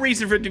 There's no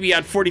reason for him to be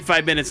on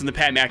 45 Minutes on the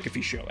Pat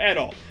McAfee show at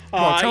all.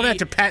 Well, tell that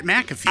to Pat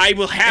McAfee. I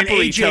will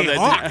happily tell that.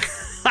 Hawk.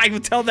 I will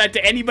tell that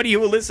to anybody who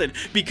will listen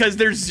because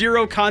there's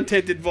zero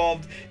content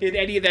involved in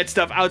any of that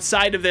stuff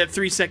outside of that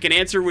 3-second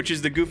answer, which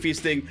is the goofiest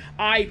thing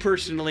I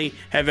personally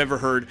have ever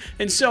heard.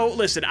 And so,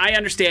 listen, I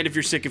understand if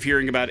you're sick of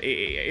hearing about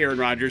Aaron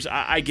Rodgers.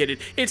 I get it.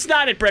 It's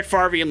not at Brett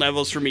Favre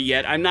levels for me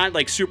yet. I'm not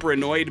super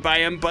annoyed by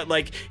him, but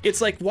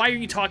it's why are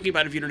you talking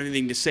about it if you don't have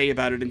anything to say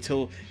about it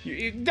until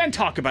then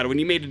talk about it when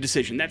you made a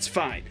decision. That's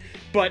fine.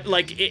 But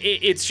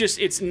it's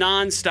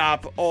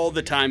nonstop all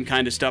the time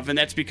kind of stuff, and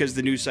that's because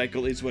the news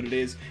cycle is what it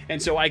is.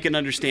 And so I can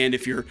understand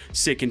if you're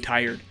sick and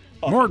tired.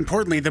 More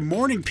importantly, the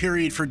mourning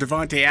period for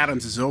Davante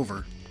Adams is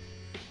over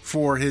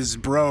for his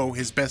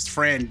best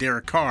friend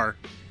Derek Carr.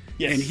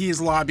 Yes. And he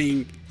is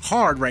lobbying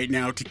hard right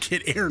now to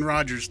get Aaron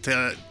Rodgers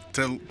to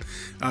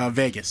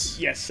Vegas.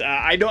 Yes,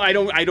 I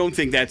don't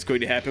think that's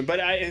going to happen, but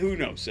who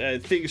knows?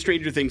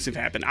 Stranger things have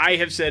happened. I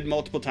have said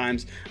multiple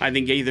times, I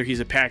think either he's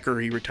a Packer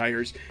or he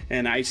retires,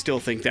 and I still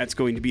think that's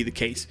going to be the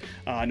case,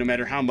 no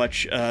matter how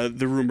much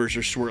the rumors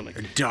are swirling.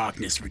 A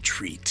darkness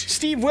retreat.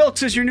 Steve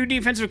Wilks is your new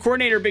defensive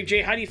coordinator, Big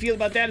J. How do you feel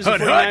about that as a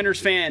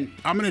 49ers fan?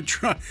 I'm going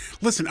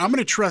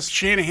to trust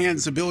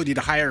Shanahan's ability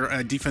to hire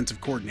a defensive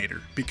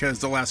coordinator because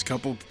the last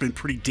couple have been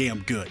pretty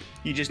damn good.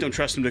 You just don't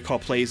trust him to call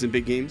plays in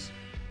big games?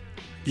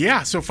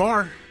 Yeah, so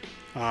far.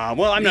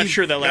 Well, I'm not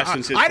sure that last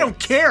one's his I fault. don't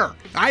care.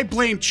 I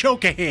blame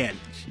Chokahan.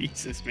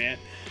 Jesus, man.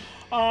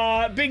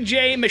 Big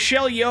J,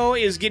 Michelle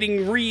Yeoh is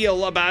getting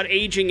real about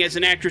aging as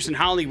an actress in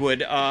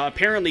Hollywood.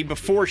 Apparently,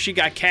 before she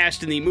got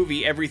cast in the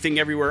movie Everything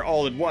Everywhere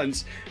All at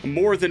Once,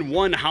 more than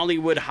one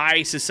Hollywood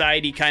high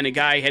society kind of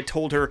guy had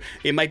told her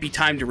it might be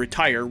time to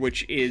retire,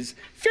 which is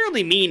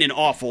fairly mean and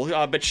awful.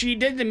 But she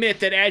did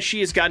admit that as she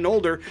has gotten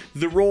older,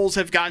 the roles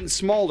have gotten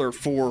smaller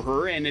for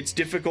her, and it's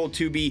difficult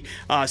to be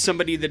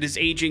somebody that is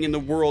aging in the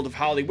world of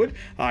Hollywood.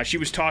 She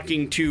was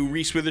talking to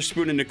Reese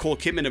Witherspoon and Nicole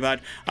Kidman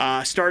about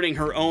starting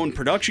her own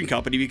production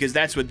company because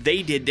that's what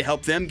they did to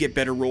help them get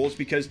better roles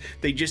because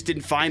they just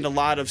didn't find a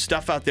lot of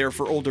stuff out there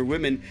for older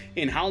women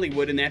in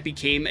Hollywood, and that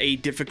became a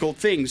difficult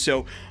thing.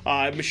 So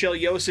Michelle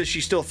Yeoh says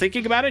she's still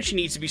thinking about it. She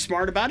needs to be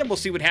smart about it. We'll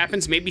see what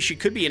happens. Maybe she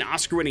could be an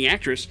Oscar-winning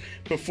actress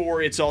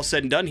before it's all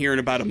said and done here in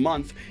about a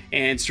month,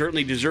 and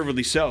certainly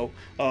deservedly so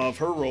of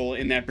her role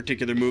in that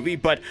particular movie.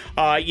 But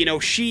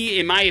she,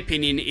 in my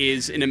opinion,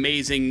 is an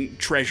amazing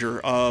treasure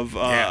of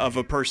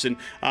a person.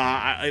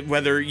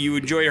 Whether you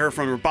enjoy her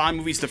from her Bond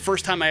movies, the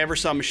first time I ever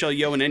saw Michelle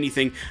Yeoh in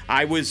anything,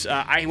 I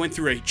went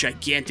through a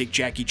gigantic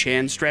Jackie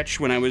Chan stretch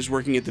when I was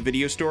working at the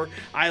video store.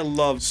 I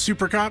loved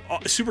Super Cop.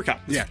 Super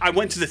Cop. Yeah. I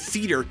went to the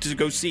theater to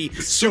go see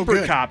so Super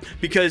good. Cop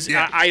because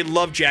I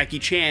love Jackie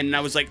Chan, and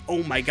I was like,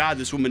 oh my God,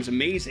 this woman's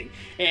amazing.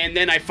 And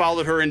then I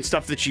followed her in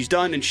stuff that she's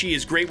done, and she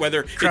is great,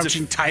 whether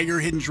Crouching Tiger,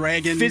 Hidden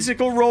Dragon.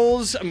 Physical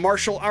roles,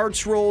 martial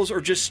arts roles,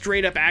 or just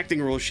straight up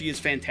acting roles. She is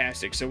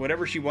fantastic. So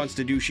whatever she wants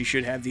to do, she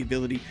should have the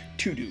ability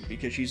to do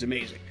because she's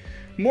amazing.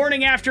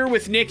 Morning After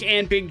with Nick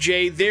and Big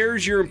J.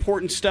 There's your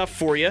important stuff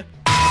for you.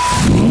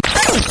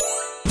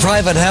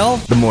 Private Hell?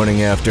 The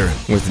Morning After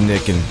with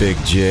Nick and Big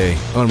J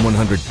on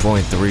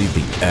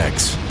 100.3 The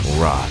X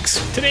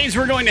Rocks. Today's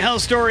We're Going to Hell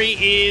story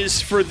is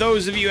for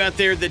those of you out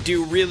there that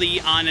do really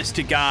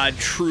honest-to-God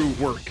true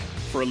work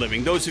for a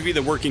living. Those of you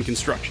that work in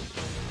construction.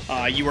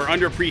 You are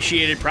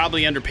underappreciated,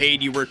 probably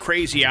underpaid. You work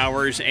crazy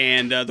hours,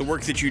 and the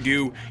work that you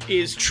do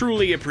is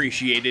truly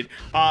appreciated.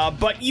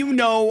 But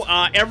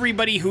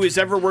everybody who has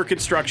ever worked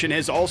construction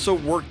has also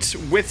worked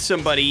with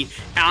somebody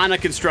on a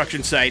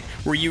construction site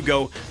where you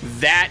go,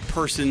 that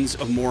person's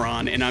a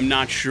moron, and I'm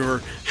not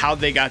sure how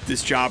they got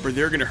this job, or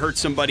they're going to hurt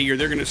somebody, or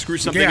they're going to screw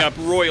something up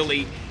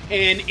royally.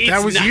 And it's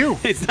That was not, you.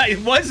 It's not,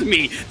 it was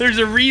me. There's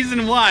a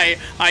reason why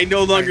I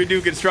no longer do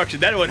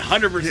construction. That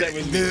 100% was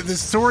me. The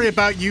story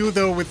about you,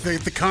 though, with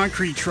the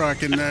concrete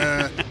truck and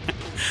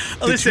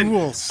the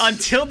tools.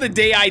 Until the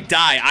day I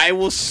die, I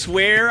will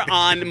swear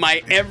on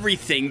my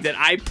everything that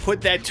I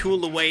put that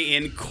tool away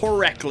in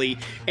correctly.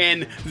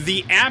 And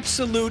the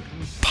absolute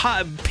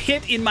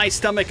pit in my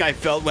stomach I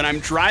felt when I'm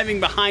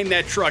driving behind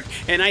that truck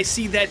and I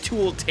see that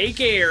tool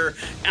take air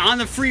on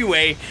the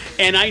freeway,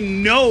 and I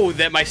know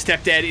that my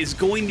stepdad is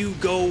going to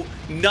go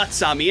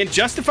nuts on me, and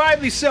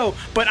justifiably so,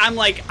 but I'm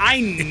like,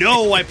 I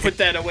know I put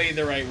that away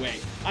the right way.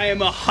 I am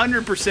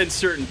 100%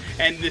 certain,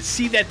 and to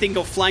see that thing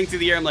go flying through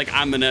the air, I'm like,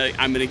 I'm gonna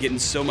get in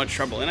so much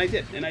trouble, and I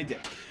did.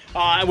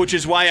 Which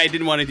is why I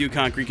didn't want to do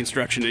concrete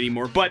construction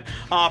anymore. But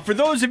for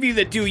those of you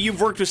that do, you've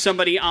worked with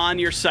somebody on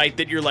your site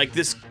that you're like,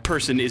 this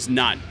person is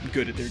not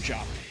good at their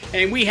job.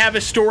 And we have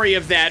a story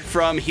of that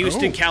from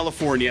Houston,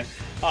 California.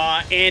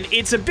 And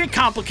it's a bit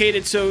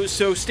complicated, so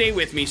stay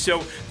with me.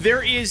 So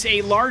there is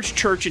a large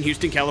church in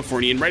Houston,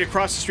 California, and right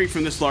across the street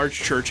from this large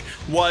church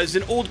was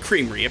an old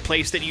creamery, a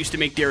place that used to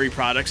make dairy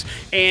products,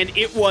 and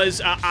it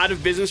was out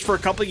of business for a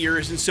couple of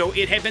years, and so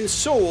it had been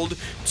sold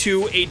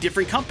to a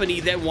different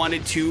company that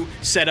wanted to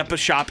set up a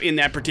shop in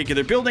that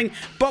particular building,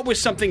 but with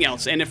something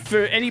else. And if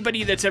for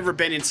anybody that's ever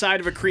been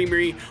inside of a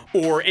creamery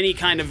or any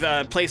kind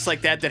of place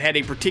like that had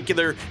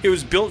it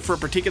was built for a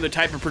particular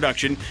type of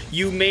production,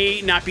 you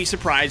may not be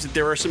surprised that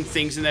there are some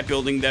things in that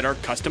building that are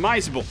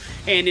customizable.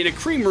 And in a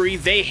creamery,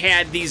 they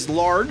had these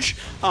large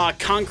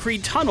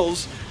concrete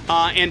tunnels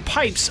and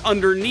pipes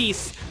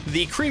underneath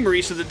the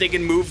creamery so that they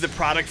can move the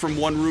product from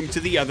one room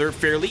to the other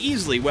fairly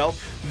easily. Well,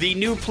 the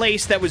new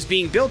place that was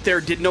being built there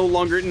no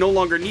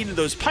longer needed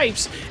those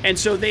pipes, and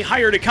so they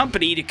hired a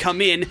company to come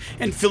in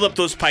and fill up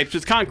those pipes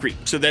with concrete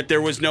so that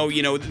there was no,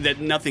 that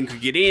nothing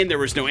could get in, there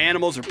was no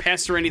animals or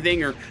pests or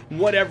anything or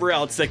whatever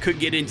else that could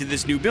get into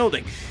this new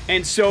building.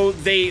 And so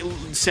they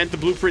sent the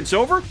blueprints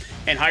over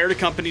and hired a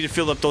company to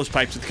fill up those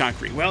pipes with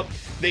concrete. Well,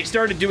 they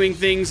started doing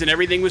things and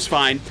everything was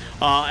fine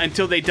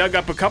until they dug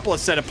up a couple of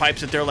set of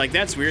pipes that they're like,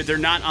 that's weird. They're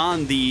not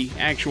on the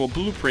actual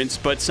blueprints,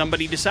 but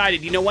somebody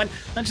decided, you know what?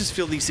 Let's just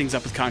fill these things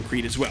up with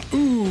concrete as well.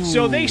 Ooh.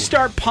 So they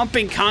start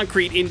pumping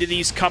concrete into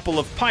these couple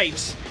of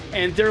pipes,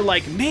 and they're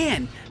like,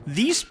 man,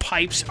 these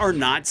pipes are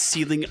not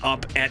sealing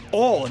up at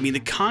all. I mean, the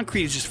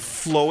concrete is just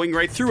flowing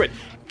right through it.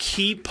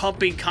 Keep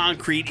pumping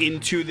concrete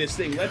into this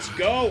thing. Let's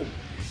go.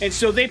 And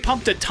so they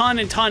pumped a ton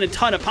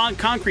of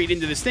concrete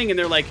into this thing, and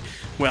they're like,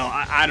 well,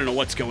 I don't know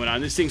what's going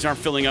on. These things aren't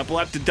filling up. We'll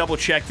have to double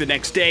check the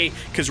next day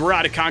because we're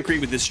out of concrete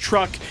with this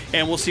truck,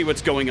 and we'll see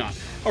what's going on.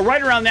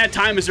 Right around that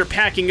time, as they're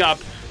packing up,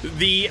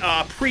 the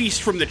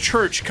priest from the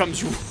church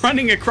comes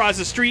running across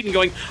the street and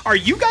going, are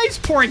you guys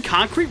pouring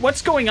concrete?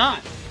 What's going on?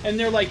 And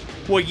they're like,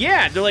 well,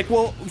 yeah. They're like,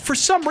 well, for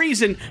some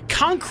reason,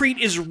 concrete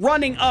is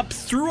running up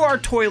through our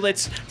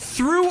toilets,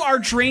 through our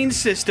drain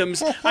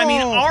systems. I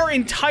mean, our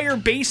entire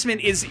basement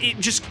is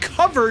just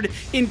covered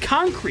in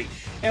concrete.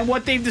 And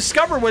what they've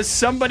discovered was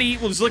somebody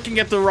was looking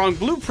at the wrong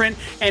blueprint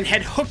and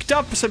had hooked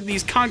up some of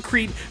these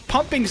concrete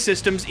pumping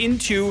systems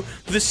into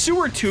the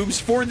sewer tubes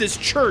for this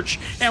church,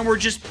 and were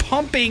just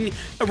pumping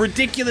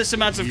ridiculous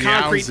amounts of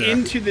concrete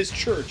into this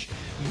church.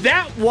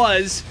 That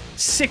was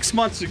 6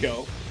 months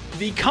ago.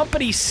 The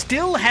company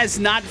still has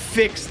not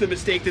fixed the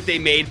mistake that they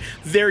made.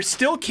 They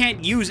still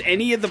can't use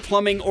any of the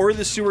plumbing or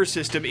the sewer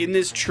system in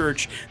this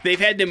church. They've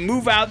had to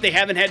move out. They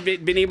haven't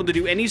been able to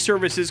do any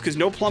services because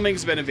no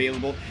plumbing's been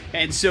available.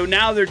 And so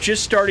now they're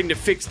just starting to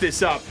fix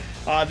this up.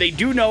 They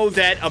do know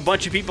that a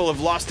bunch of people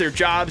have lost their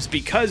jobs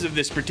because of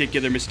this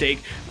particular mistake,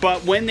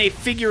 but when they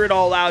figure it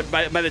all out,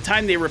 by the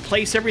time they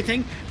replace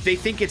everything, they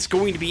think it's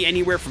going to be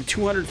anywhere from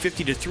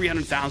 $250,000 to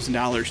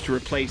 $300,000 to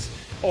replace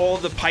all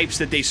the pipes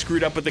that they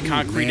screwed up with the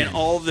concrete and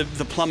all the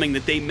plumbing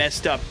that they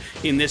messed up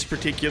in this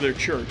particular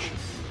church.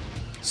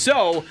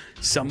 So,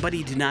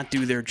 somebody did not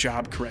do their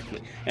job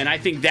correctly. And I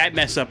think that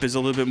mess up is a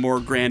little bit more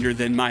grander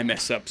than my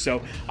mess up.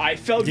 So, I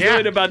felt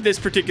good about this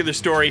particular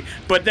story.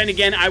 But then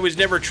again, I was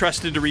never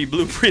trusted to read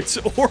blueprints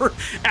or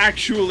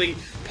actually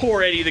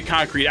pour any of the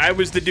concrete. I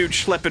was the dude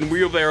schlepping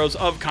wheelbarrows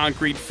of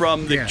concrete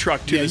from the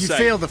truck to the site.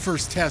 You failed the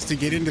first test to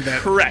get into that.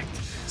 Correct.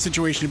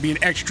 Situation to be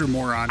an extra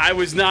moron. I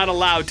was not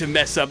allowed to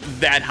mess up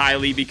that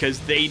highly because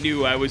they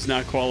knew I was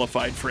not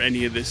qualified for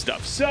any of this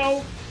stuff.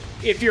 So,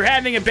 if you're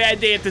having a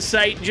bad day at the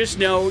site, just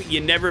know you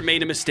never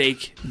made a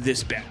mistake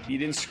this bad. You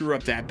didn't screw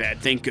up that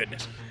bad, thank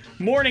goodness.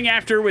 Morning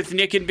After with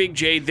Nick and Big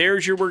J.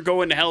 There's your We're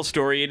Going to Hell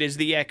story. It is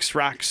the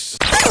X-Rocks.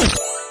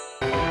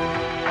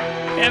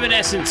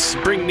 Evanescence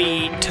bring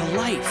me to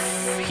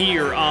life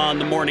here on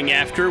the Morning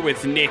After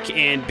with Nick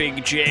and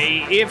Big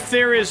J. If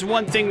there is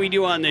one thing we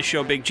do on this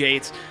show, Big J,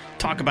 it's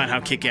talk about how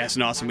kick-ass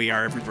and awesome we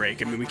are every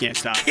break. I mean, we can't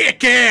stop.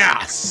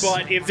 Kick-ass!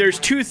 But if there's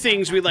two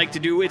things we like to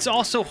do, it's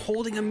also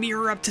holding a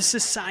mirror up to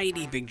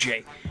society, Big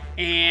J.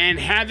 and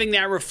having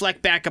that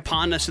reflect back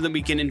upon us so that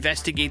we can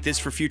investigate this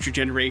for future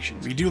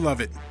generations. We do love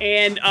it.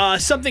 And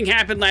something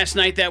happened last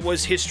night that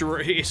was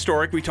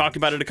historic. We talked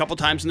about it a couple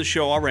times in the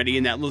show already,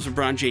 and that was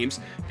LeBron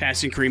James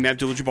passing Kareem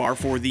Abdul-Jabbar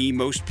for the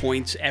most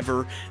points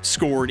ever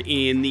scored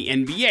in the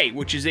NBA,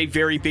 which is a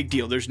very big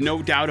deal. There's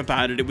no doubt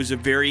about it. It was a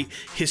very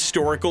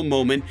historical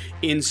moment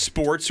in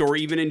sports, or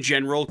even in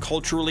general,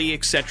 culturally,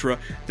 etc.,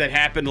 that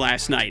happened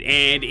last night.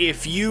 And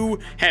if you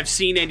have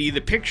seen any of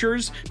the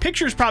pictures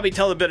probably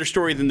tell a better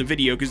story than the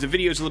video, because the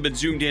video is a little bit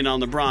zoomed in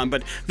on LeBron,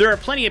 but there are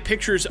plenty of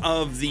pictures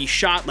of the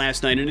shot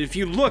last night. And if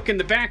you look in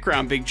the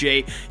background, Big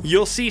J,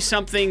 you'll see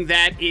something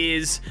that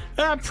is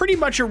pretty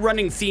much a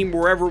running theme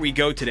wherever we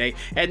go today,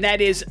 and that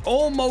is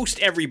almost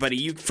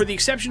everybody, for the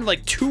exception of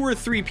like 2 or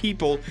 3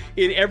 people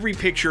in every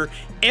picture,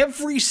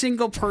 every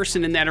single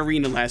person in that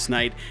arena last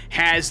night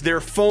has their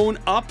phone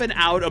up and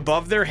out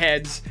above their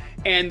heads,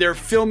 and they're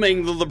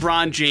filming the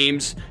LeBron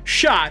James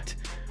shot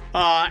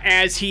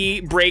as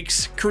he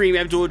breaks Kareem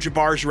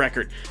Abdul-Jabbar's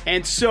record.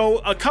 And so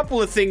a couple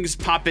of things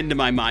pop into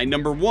my mind.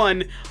 Number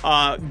one,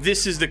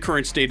 this is the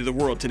current state of the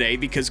world today,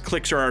 because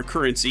clicks are our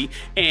currency.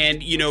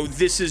 And,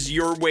 this is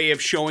your way of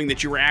showing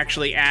that you were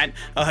actually at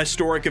a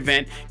historic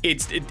event.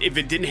 If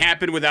it didn't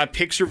happen without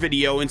pics or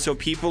video, and so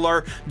people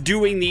are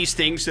doing these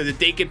things so that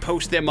they can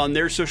post them on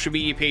their social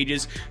media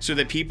pages so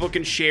that people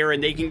can share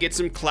and they can get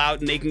some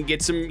clout and they can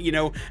get some,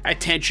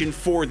 attention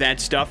for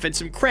that stuff and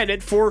some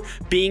credit for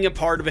being a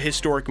part of a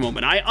historic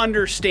moment. I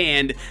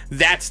understand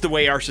that's the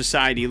way our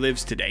society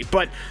lives today.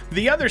 But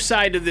the other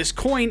side of this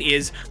coin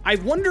is, I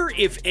wonder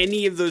if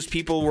any of those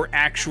people were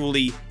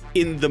actually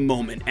in the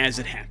moment as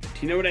it happened.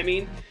 You know what I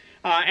mean?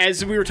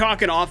 As we were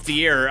talking off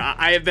the air,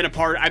 I've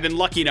been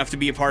lucky enough to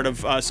be a part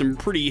of some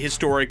pretty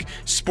historic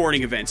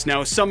sporting events.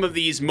 Now,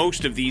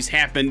 most of these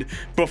happened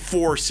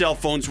before cell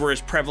phones were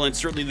as prevalent.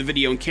 Certainly the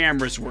video and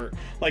cameras were.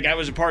 Like, I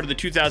was a part of the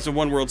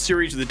 2001 World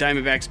Series where the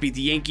Diamondbacks beat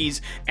the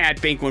Yankees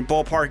at Bank One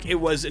Ballpark. It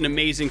was an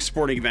amazing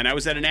sporting event. I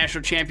was at a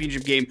national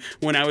championship game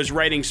when I was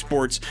writing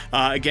sports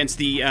against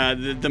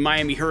the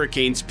Miami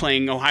Hurricanes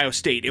playing Ohio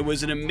State. It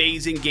was an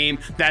amazing game.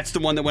 That's the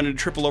one that went into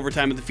triple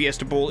overtime at the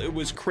Fiesta Bowl. It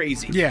was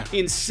crazy. Yeah.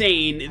 Insane.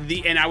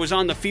 And I was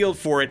on the field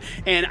for it,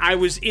 and I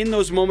was in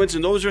those moments,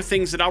 and those are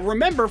things that I'll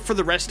remember for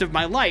the rest of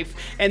my life.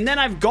 And then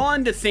I've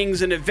gone to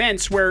things and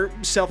events where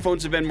cell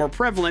phones have been more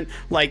prevalent,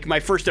 like my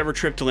first ever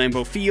trip to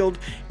Lambeau Field,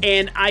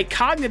 and I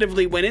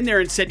cognitively went in there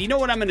and said, you know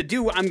what I'm going to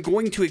do? I'm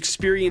going to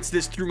experience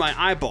this through my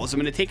eyeballs. I'm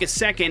going to take a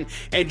second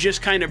and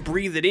just kind of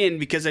breathe it in,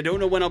 because I don't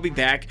know when I'll be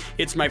back.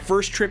 It's my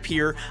first trip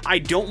here. I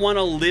don't want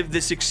to live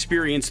this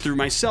experience through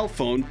my cell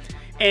phone.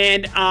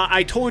 And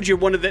I told you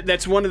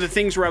that's one of the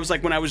things where I was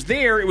like, when I was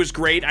there, it was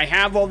great. I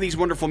have all these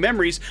wonderful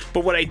memories,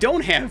 but what I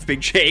don't have,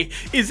 Big J,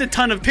 is a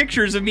ton of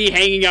pictures of me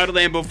hanging out at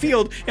Lambeau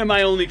Field and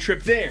my only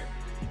trip there.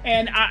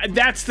 And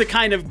that's the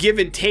kind of give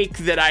and take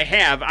that I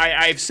have.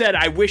 I've said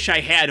I wish I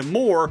had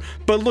more,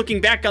 but looking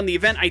back on the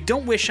event, I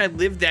don't wish I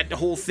lived that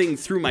whole thing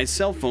through my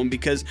cell phone,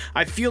 because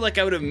I feel like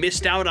I would have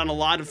missed out on a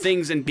lot of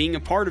things and being a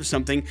part of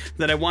something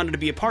that I wanted to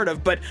be a part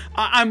of. But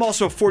I'm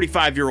also a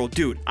 45-year-old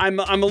dude. I'm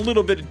a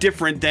little bit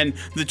different than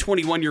the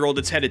 21-year-old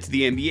that's headed to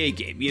the NBA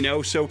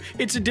game, So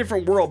it's a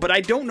different world, but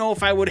I don't know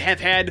if I would have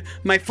had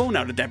my phone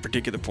out at that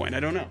particular point. I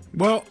don't know.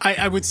 Well,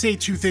 I would say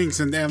 2 things,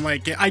 and then,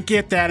 like, I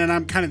get that, and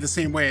I'm kind of the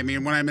same way. I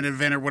mean, when I'm at an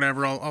event or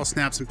whatever, I'll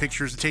snap some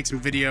pictures, take some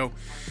video.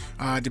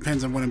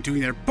 Depends on what I'm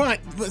doing there. But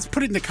let's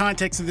put it in the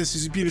context of this.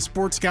 As being a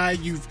sports guy,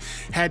 you've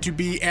had to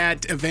be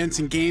at events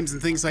and games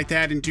and things like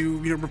that, and do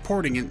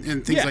reporting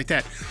and things like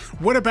that.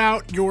 What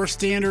about your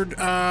standard?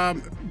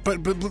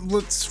 But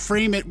let's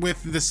frame it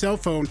with the cell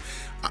phone.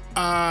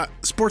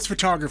 Sports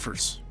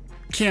photographers.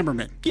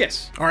 Cameramen.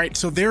 Yes. All right,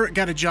 so they're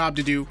got a job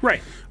to do.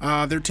 Right.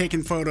 They're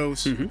taking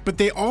photos, but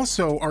they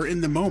also are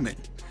in the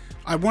moment.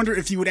 I wonder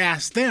if you would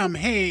ask them,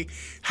 hey,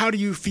 how do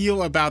you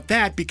feel about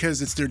that?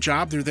 Because it's their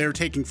job. They're there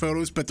taking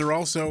photos, but they're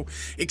also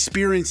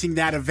experiencing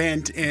that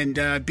event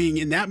and being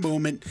in that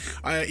moment.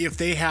 If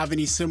they have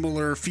any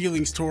similar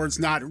feelings towards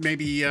not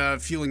maybe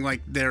feeling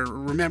like they're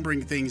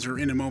remembering things or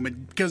in a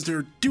moment because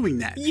they're doing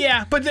that.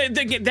 Yeah, but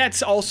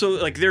that's also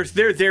like they're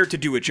there to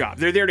do a job.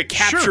 They're there to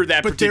capture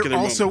that particular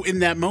moment. But they're also in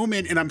that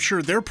moment, and I'm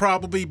sure they're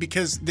probably,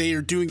 because they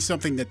are doing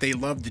something that they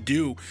love to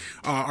do,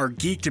 are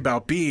geeked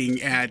about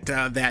being at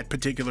that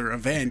particular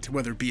event,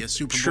 whether it be a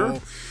Super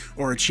Bowl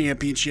or a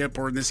championship,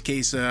 or in this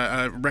case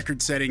a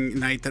record-setting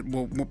night that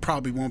will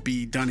probably won't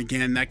be done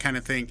again, that kind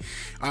of thing.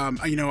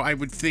 I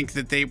would think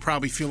that they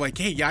probably feel like,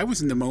 hey, yeah, I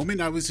was in the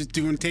moment, I was just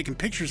taking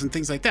pictures and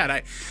things like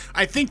that.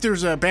 I think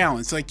there's a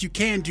balance. Like, you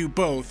can do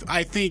both.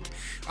 I think,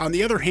 on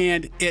the other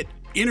hand, it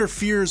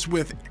interferes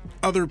with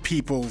other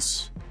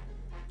people's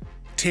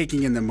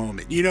taking in the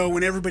moment.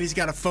 When everybody's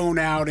got a phone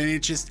out, and it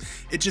just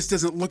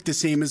doesn't look the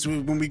same as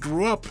when we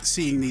grew up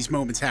seeing these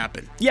moments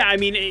happen. Yeah, I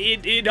mean,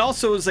 it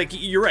also is like,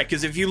 you're right,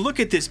 because if you look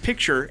at this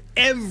picture,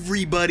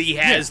 everybody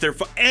has their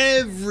phone.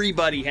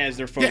 Everybody has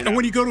their phone. Yeah, and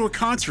when you go to a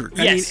concert,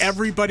 I mean,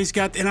 everybody's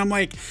got. And I'm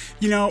like,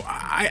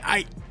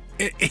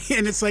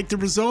 And it's like the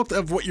result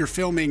of what you're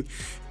filming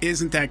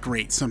isn't that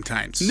great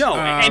sometimes. No,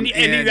 and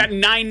you got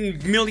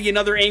 9 million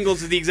other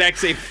angles of the exact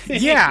same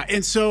thing. Yeah,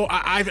 and so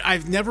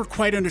I've never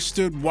quite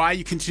understood why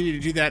you continue to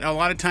do that. A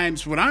lot of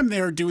times when I'm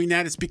there doing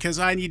that, it's because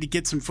I need to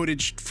get some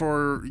footage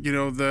for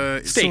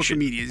the social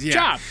medias.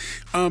 Yeah.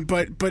 Job.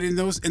 But in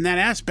that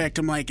aspect,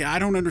 I'm like, I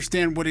don't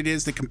understand what it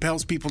is that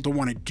compels people to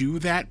want to do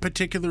that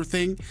particular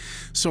thing.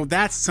 So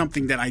that's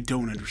something that I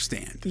don't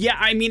understand. Yeah,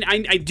 I mean,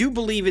 I do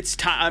believe it's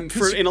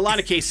in a lot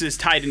of cases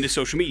tied into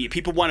social media.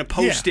 People want to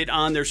post it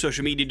on their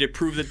social media to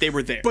prove that they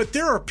were there. But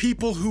there are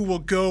people who will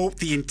go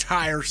the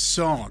entire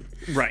song.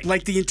 Right.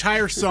 Like the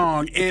entire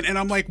song. And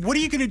I'm like, what are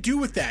you going to do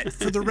with that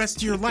for the rest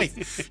of your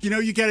life?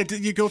 You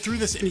go through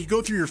this and you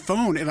go through your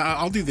phone, and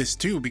I'll do this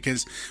too,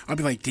 because I'll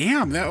be like,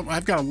 damn,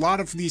 I've got a lot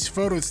of these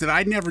photos that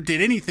I never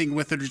did anything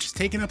with that are just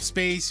taking up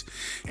space,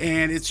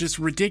 and it's just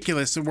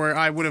ridiculous, and where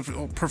I would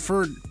have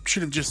preferred,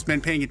 should have just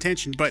been paying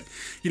attention. But,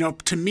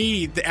 to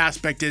me, the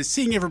aspect is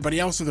seeing everybody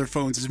else with their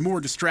phones is more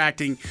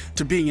distracting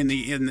to being in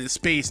the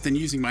space than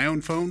using my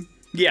own phone.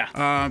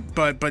 Yeah.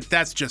 But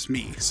that's just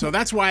me. So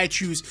that's why I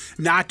choose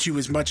not to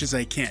as much as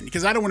I can,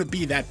 because I don't want to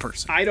be that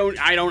person. I don't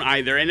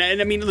either. And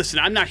I mean, listen,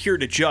 I'm not here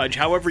to judge.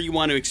 However you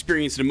want to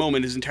experience in a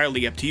moment is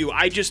entirely up to you.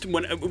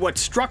 What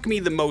struck me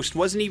the most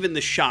wasn't even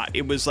the shot.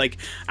 It was like,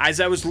 as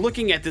I was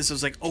looking at this, I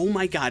was like, oh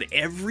my God,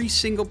 every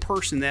single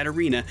person in that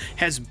arena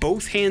has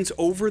both hands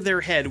over their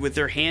head with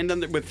their hand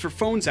with their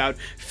phones out,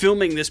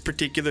 filming this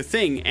particular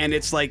thing. And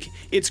it's like,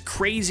 it's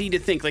crazy to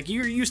think, like,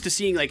 you're used to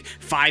seeing like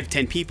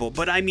 5-10 people,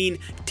 but I mean,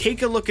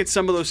 take a look at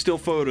some of those still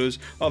photos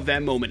of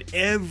that moment.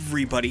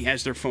 Everybody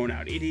has their phone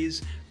out. It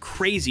is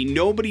crazy.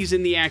 Nobody's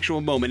in the actual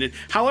moment. And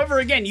however,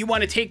 again, you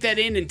want to take that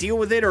in and deal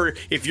with it, or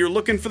if you're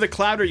looking for the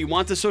clout, or you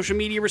want the social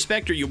media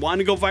respect, or you want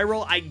to go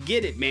viral, I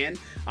get it, man.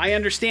 I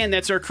understand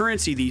that's our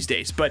currency these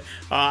days, but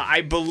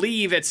I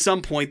believe at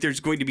some point there's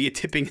going to be a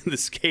tipping in the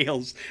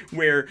scales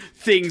where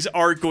things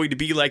aren't going to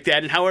be like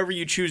that, and however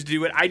you choose to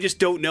do it, I just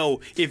don't know.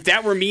 If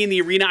that were me in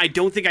the arena, I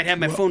don't think I'd have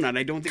my phone on.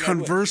 I don't think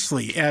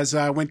conversely, as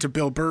I went to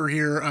Bill Burr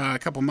here a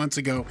couple months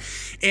ago,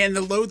 and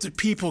the loads of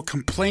people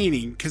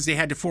complaining because they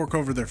had to fork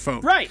over their phone.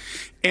 Right.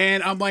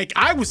 And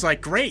I was like,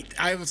 great.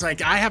 I was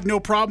like, I have no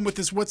problem with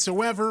this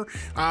whatsoever.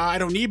 I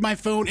don't need my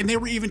phone. And they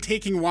were even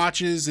taking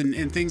watches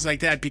and things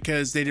like that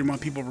because they didn't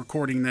want people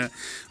recording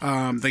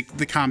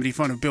the comedy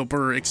fun of Bill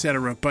Burr,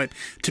 etc. But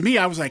to me,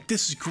 I was like,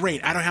 this is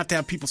great. I don't have to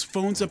have people's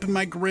phones up in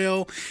my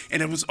grill.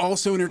 And it was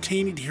also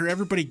entertaining to hear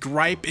everybody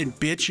gripe and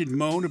bitch and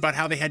moan about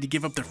how they had to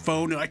give up their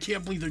phone. And I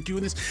can't believe they're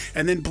doing this.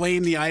 And then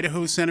blame the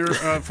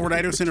Ford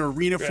Idaho Center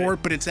Arena for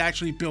it. But it's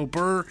actually Bill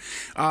Burr.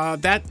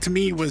 That, to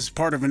me, was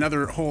part of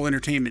another whole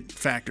entertainment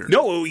factor.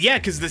 No, yeah,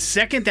 because the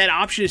second that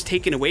option is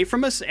taken away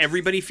from us,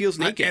 everybody feels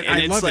naked.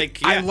 I love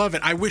it. I love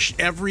it. I wish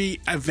every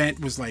event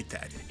was like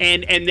that.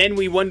 And then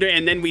we wonder,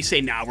 and then we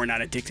say, nah, we're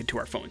not addicted to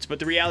our phones. But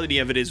the reality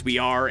of it is we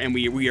are, and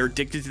we are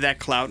addicted to that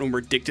clout, and we're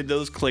addicted to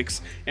those clicks,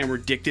 and we're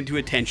addicted to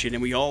attention,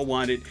 and we all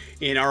want it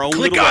in our own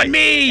Click little way. on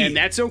me! And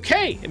that's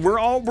okay. We're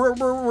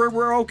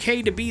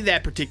okay to be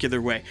that particular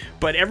way.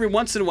 But every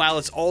once in a while,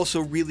 it's also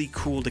really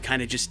cool to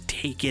kind of just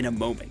take in a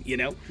moment,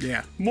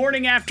 Yeah.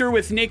 Morning After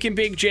with Nick and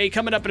Big J.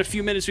 Coming up in a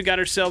few minutes, we got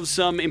ourselves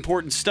some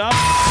important stuff.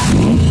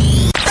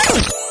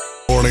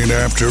 Morning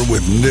After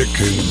with Nick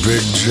and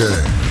Big J.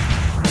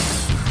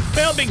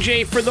 Well, Big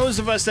J, for those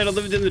of us that have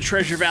lived in the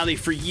Treasure Valley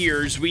for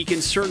years, we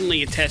can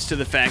certainly attest to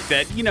the fact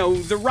that,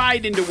 the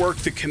ride into work,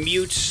 the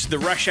commutes, the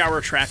rush hour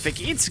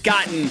traffic, it's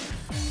gotten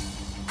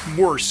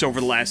worse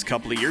over the last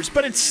couple of years,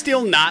 but it's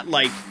still not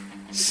like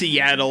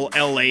Seattle,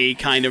 LA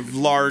kind of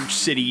large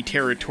city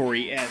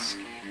territory-esque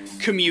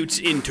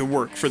commutes into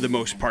work for the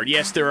most part.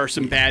 Yes, there are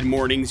some bad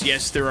mornings.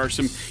 Yes, there are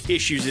some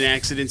issues and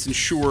accidents, and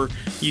sure,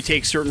 you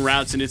take certain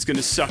routes and it's going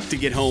to suck to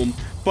get home,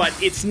 but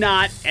it's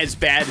not as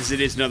bad as it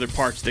is in other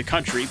parts of the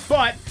country.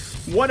 But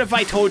what if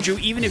I told you,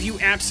 even if you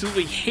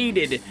absolutely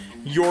hated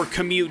your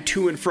commute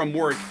to and from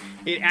work,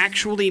 it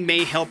actually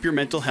may help your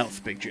mental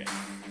health, Big J?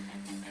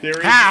 There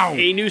is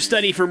a new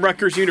study from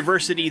Rutgers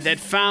University that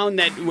found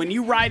that when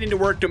you ride into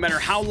work, no matter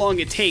how long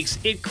it takes,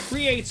 it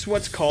creates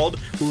what's called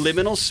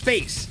liminal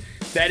space.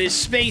 That is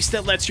space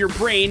that lets your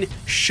brain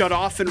shut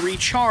off and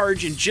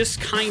recharge and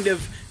just kind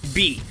of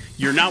be.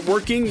 You're not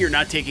working, you're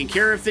not taking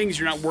care of things,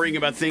 you're not worrying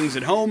about things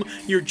at home,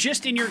 you're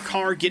just in your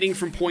car getting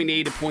from point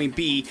A to point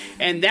B,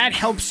 and that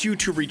helps you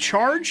to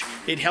recharge,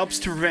 it helps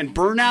to prevent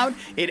burnout,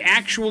 it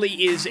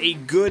actually is a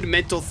good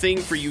mental thing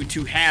for you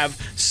to have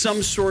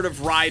some sort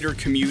of ride or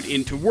commute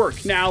into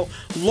work. Now,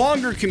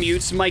 longer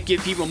commutes might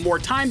give people more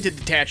time to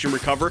detach and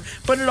recover,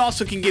 but it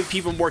also can give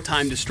people more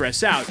time to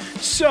stress out.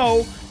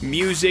 So,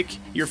 music,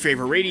 your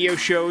favorite radio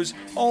shows,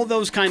 all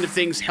those kind of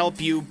things help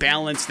you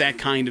balance that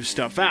kind of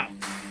stuff out.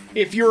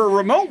 If you're a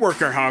remote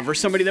worker, however,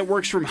 somebody that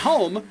works from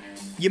home,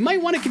 you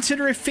might want to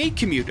consider a fake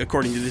commute,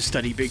 according to this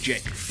study, Big J.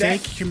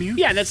 Fake commute?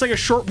 Yeah, that's like a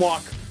short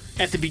walk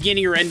at the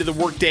beginning or end of the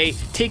workday,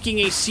 taking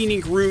a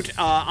scenic route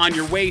on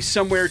your way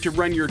somewhere to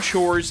run your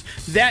chores.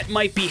 That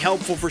might be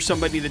helpful for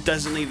somebody that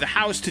doesn't leave the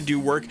house to do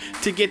work,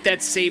 to get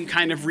that same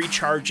kind of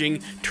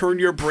recharging, turn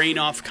your brain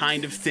off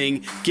kind of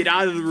thing, get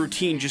out of the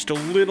routine just a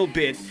little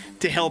bit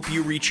to help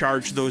you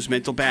recharge those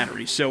mental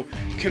batteries. So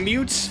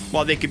commutes,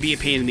 while they could be a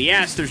pain in the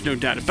ass, there's no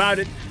doubt about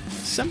it,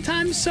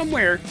 sometimes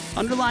somewhere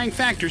underlying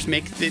factors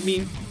make that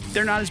mean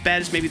they're not as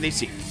bad as maybe they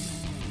seem.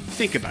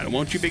 Think about it,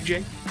 won't you, Big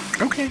J?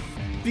 Okay.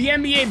 The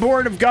NBA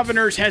Board of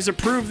Governors has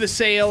approved the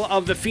sale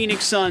of the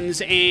Phoenix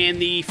Suns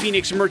and the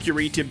Phoenix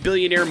Mercury to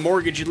billionaire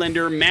mortgage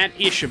lender Matt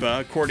Ishbia,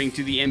 according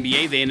to the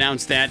NBA. They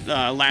announced that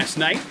last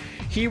night.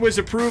 He was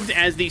approved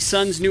as the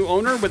Suns' new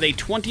owner with a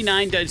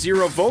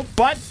 29-0 vote,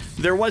 but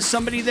there was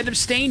somebody that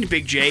abstained,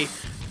 Big J,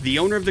 the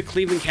owner of the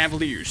Cleveland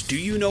Cavaliers. Do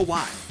you know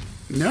why?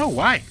 No,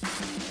 why?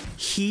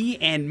 He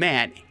and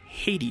Matt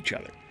hate each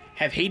other.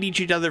 Have hated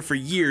each other for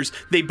years.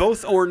 They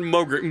both own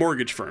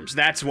mortgage firms.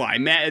 That's why.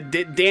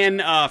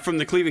 Dan from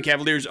the Cleveland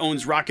Cavaliers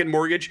owns Rocket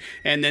Mortgage,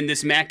 and then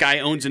this Matt guy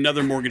owns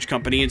another mortgage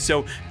company. And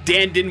so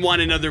Dan didn't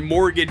want another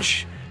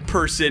mortgage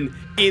person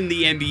in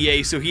the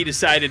NBA, so he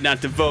decided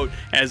not to vote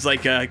as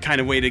like a kind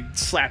of way to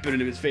slap it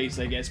into his face,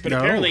 I guess. But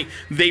apparently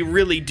they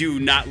really do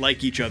not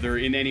like each other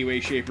in any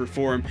way, shape, or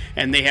form,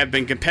 and they have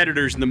been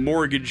competitors in the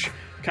mortgage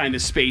kind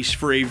of space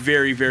for a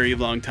very, very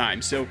long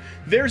time. So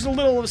there's a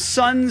little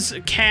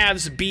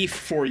Suns-Cavs beef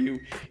for you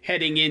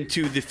heading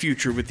into the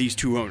future with these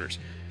two owners.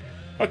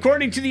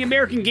 According to the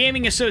American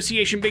Gaming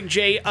Association, Big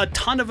J, a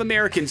ton of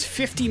Americans,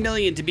 50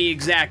 million to be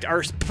exact,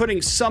 are putting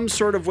some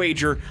sort of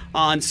wager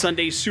on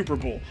Sunday's Super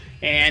Bowl.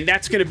 And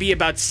that's going to be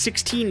about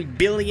 $16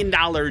 billion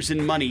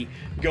in money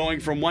going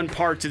from one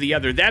part to the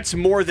other. That's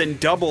more than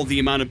double the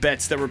amount of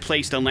bets that were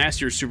placed on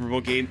last year's Super Bowl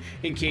game,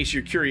 in case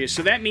you're curious.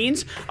 So that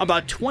means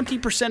about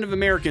 20% of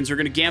Americans are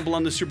going to gamble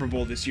on the Super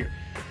Bowl this year.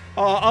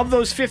 Of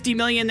those 50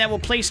 million that will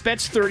place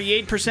bets,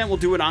 38% will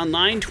do it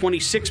online,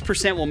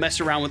 26% will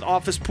mess around with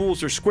office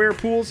pools or square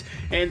pools,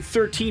 and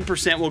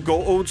 13% will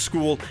go old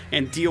school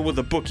and deal with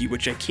a bookie,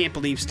 which I can't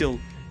believe still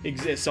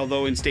exists,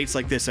 although in states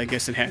like this, I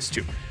guess it has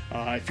to.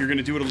 If you're going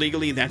to do it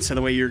illegally, that's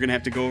the way you're going to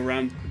have to go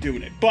around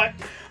doing it. But,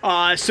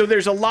 so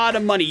there's a lot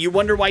of money. You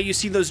wonder why you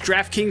see those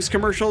DraftKings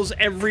commercials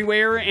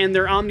everywhere and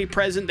they're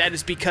omnipresent. That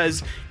is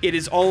because it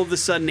is all of a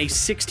sudden a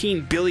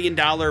 $16 billion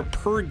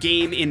per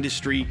game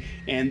industry,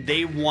 and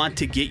they want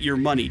to get your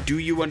money. Do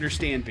you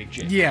understand, Big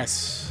J?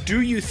 Yes.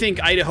 Do you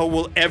think Idaho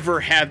will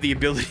ever have the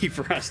ability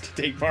for us to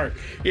take part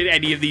in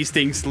any of these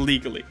things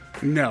legally?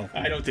 No.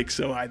 I don't think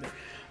so either.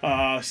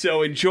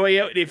 So enjoy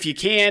it if you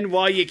can,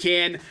 while you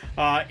can.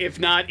 If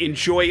not,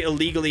 enjoy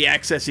illegally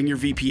accessing your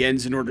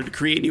VPNs in order to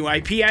create new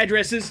IP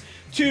addresses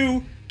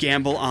to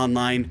gamble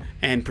online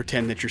and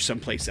pretend that you're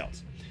someplace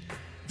else.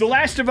 The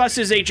Last of Us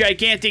is a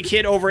gigantic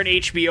hit over at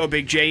HBO,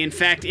 Big J. In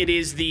fact, it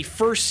is the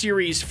first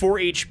series for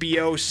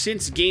HBO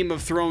since Game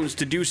of Thrones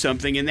to do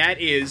something, and that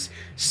is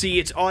see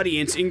its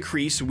audience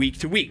increase week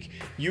to week.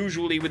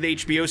 Usually with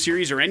HBO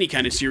series or any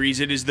kind of series,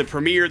 it is the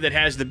premiere that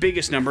has the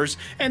biggest numbers,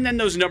 and then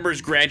those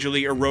numbers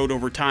gradually erode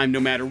over time no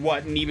matter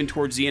what, and even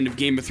towards the end of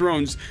Game of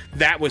Thrones,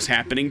 that was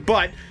happening.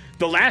 But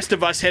The Last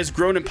of Us has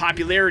grown in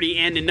popularity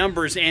and in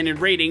numbers and in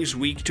ratings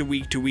week to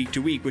week to week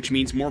to week, which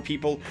means more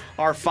people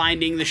are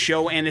finding the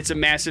show, and it's a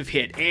massive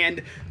hit.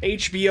 And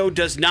HBO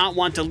does not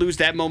want to lose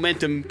that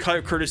momentum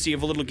courtesy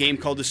of a little game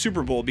called the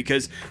Super Bowl,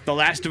 because The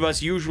Last of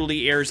Us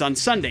usually airs on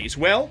Sundays.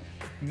 Well,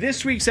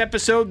 this week's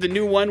episode, the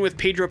new one with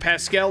Pedro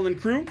Pascal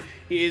and crew,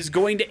 is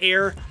going to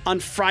air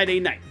on Friday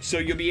night. So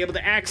you'll be able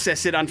to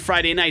access it on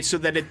Friday night so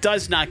that it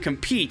does not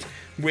compete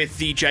with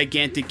the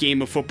gigantic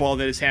game of football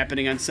that is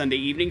happening on Sunday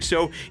evening.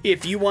 So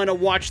if you want to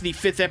watch the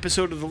 5th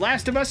episode of The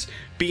Last of Us,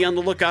 be on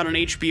the lookout on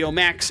HBO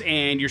Max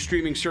and your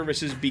streaming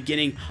services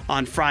beginning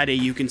on Friday.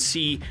 You can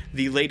see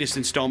the latest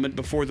installment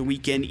before the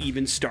weekend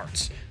even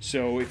starts.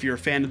 So if you're a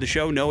fan of the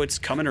show, know it's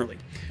coming early.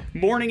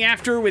 Morning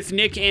After with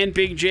Nick and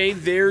Big J.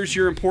 There's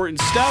your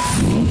important stuff.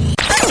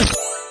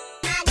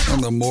 On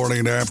the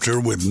Morning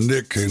After with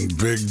Nick and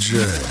Big J.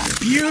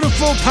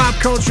 Beautiful Pop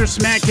Culture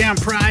Smackdown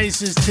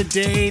prizes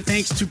today,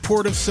 thanks to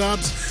Port of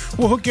Subs.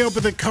 We'll hook you up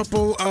with a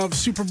couple of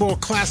Super Bowl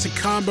classic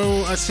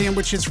combo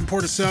sandwiches from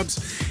Port of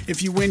Subs.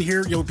 If you win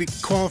here, you'll be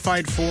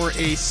qualified for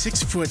a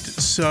 6-foot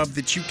sub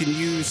that you can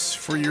use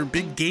for your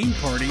big game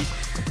party.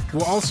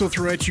 We'll also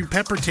throw at you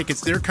Pepper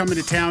tickets. They're coming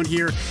to town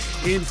here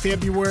in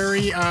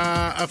February,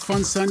 a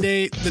fun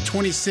Sunday, the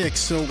 26th.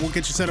 So we'll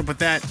get you set up with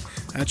that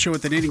show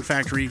at the Knitting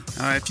Factory.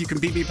 If you can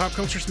beat me, Pop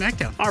Culture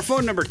Smackdown. Our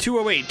phone number,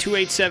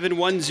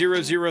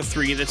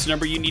 208-287-1003. That's the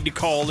number you need to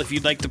call if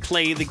you'd like to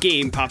play the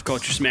game Pop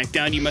Culture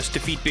Smackdown. You must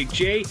defeat Big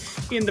J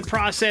in the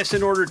process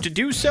in order to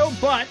do so,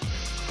 but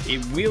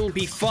it will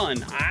be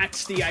fun.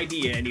 That's the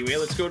idea. Anyway,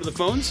 let's go to the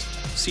phones,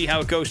 see how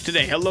it goes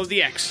today. Hello,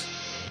 the X.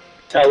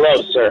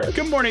 Hello, sir.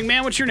 Good morning,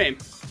 man. What's your name?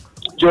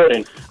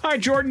 Jordan. All right,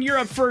 Jordan, you're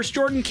up first.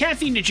 Jordan,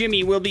 Kathy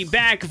Najimy will be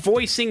back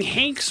voicing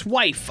Hank's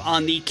wife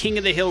on the King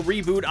of the Hill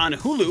reboot on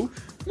Hulu.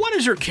 What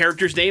is her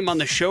character's name on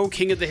the show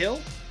King of the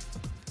Hill?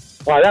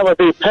 Wow, that would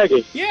be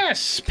Peggy.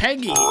 Yes,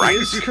 Peggy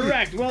is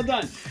correct. Well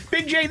done.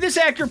 Big J, this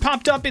actor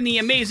popped up in the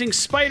Amazing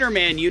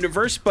Spider-Man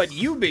universe, but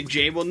you, Big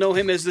J, will know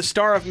him as the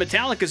star of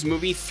Metallica's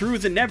movie Through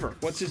the Never.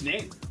 What's his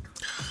name?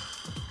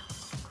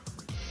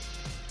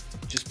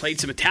 Just played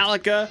some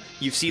Metallica.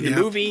 You've seen the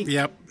movie.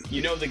 Yep.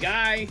 You know the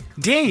guy.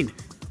 Dane.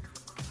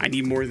 I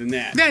need more than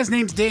that. Yeah, his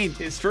name's Dane.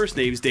 His first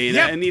name's Dane.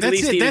 Yep, I need that's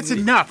at least it. That's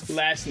enough.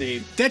 Last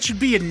name. That should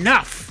be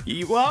enough.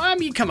 Well, I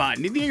mean, come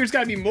on. There's got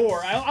to be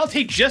more. I'll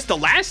take just the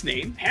last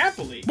name,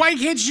 happily. Why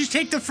can't you just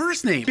take the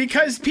first name?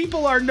 Because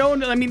people are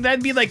known. I mean,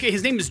 that'd be like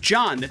his name is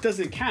John. That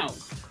doesn't count.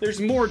 There's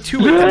more to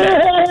it than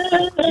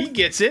that. He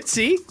gets it.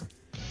 See?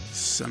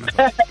 Son of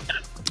a...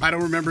 I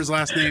don't remember his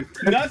last name.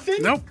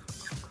 Nothing? Nope.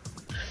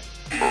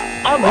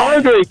 I'm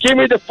hungry. Give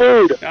me the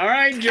food. All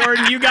right,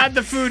 Jordan, you got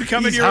the food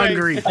coming He's your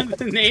hungry. way.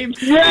 The name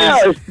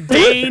Yes. is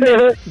Dane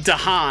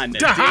DeHaan.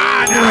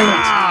 DeHaan.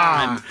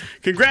 DeHaan.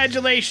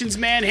 Congratulations,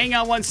 man. Hang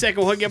on one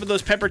second. We'll hook you up with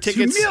those pepper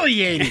tickets.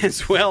 Humiliating.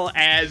 As well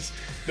as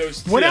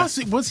those. What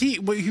else was he?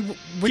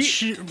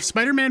 Which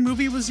Spider-Man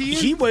movie was he in?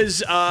 He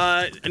was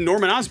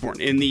Norman Osborn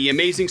in the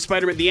Amazing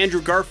Spider-Man, the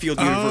Andrew Garfield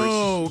universe.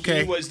 Oh,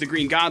 okay. He was the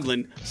Green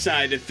Goblin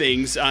side of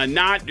things,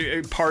 not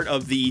part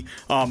of the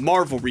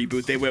Marvel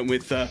reboot. They went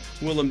with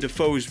Willem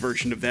Dafoe's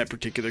version of that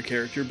particular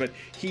character, but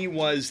he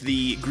was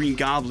the Green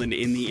Goblin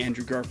in the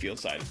Andrew Garfield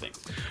side of things.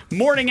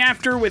 Morning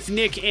After with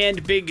Nick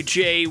and Big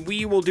J.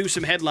 We will do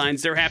some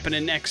headlines. They're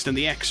happening next on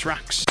the X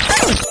Rocks.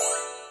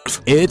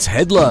 It's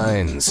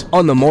Headlines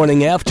on the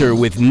Morning After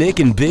with Nick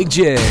and Big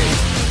J.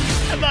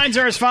 Headlines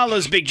are as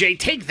follows, Big J.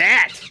 Take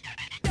that.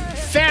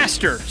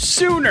 Faster,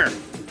 sooner,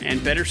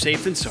 and better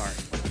safe than sorry.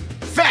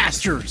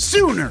 Faster,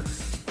 sooner.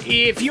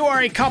 If you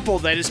are a couple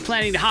that is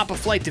planning to hop a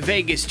flight to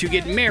Vegas to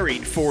get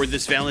married for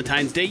this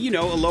Valentine's Day, you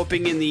know,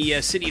 eloping in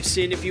the city of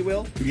sin, if you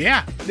will,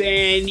 Yeah.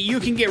 then you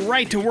can get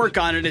right to work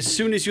on it as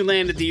soon as you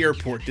land at the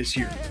airport this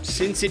year.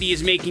 Sin City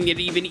is making it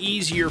even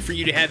easier for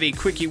you to have a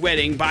quickie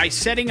wedding by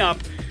setting up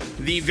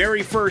the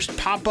very first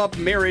pop-up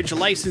marriage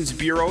license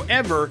bureau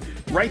ever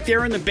right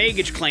there in the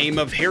baggage claim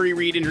of Harry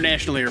Reid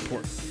International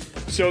Airport.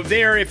 So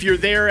there, if you're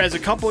there as a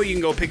couple, you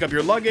can go pick up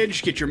your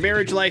luggage, get your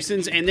marriage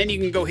license, and then you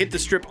can go hit the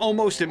strip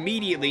almost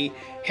immediately,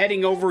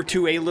 heading over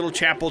to a little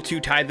chapel to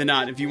tie the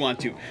knot if you want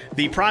to.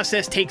 The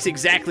process takes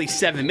exactly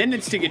 7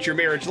 minutes to get your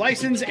marriage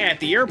license at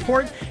the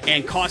airport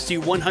and costs you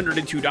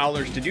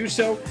 $102 to do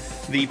so.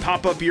 The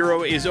pop-up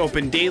bureau is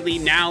open daily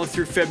now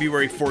through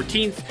February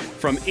 14th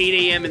from 8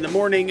 a.m. in the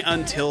morning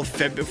until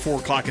 4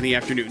 o'clock in the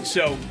afternoon.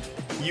 So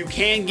you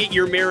can get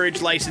your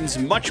marriage license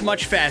much,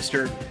 much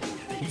faster.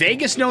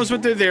 Vegas knows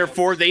what they're there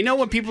for. They know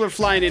what people are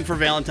flying in for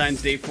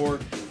Valentine's Day for.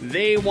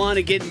 They want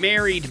to get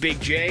married, Big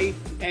J,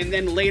 and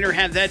then later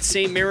have that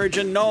same marriage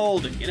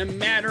annulled in a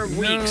matter of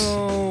weeks.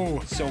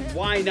 No. So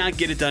why not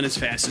get it done as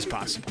fast as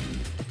possible?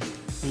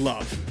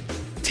 Love.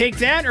 Take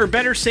that or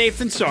better safe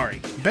than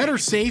sorry. Better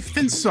safe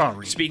than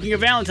sorry. Speaking of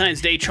Valentine's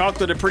Day,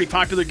 chocolate a pretty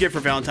popular gift for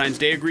Valentine's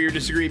Day. Agree or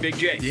disagree, Big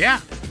J?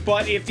 Yeah.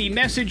 But if the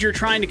message you're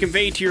trying to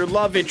convey to your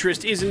love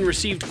interest isn't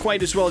received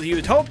quite as well as you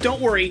had hoped,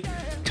 don't worry.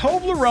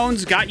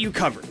 Toblerone's got you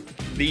covered.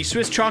 The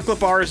Swiss chocolate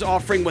bar is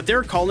offering what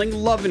they're calling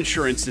love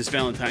insurance this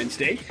Valentine's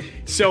Day.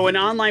 So an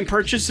online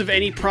purchase of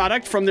any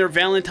product from their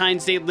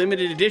Valentine's Day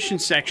limited edition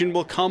section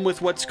will come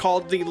with what's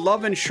called the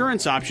love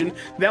insurance option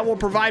that will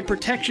provide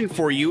protection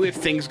for you if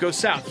things go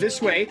south.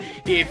 This way,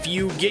 if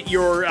you get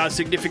your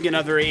significant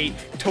other a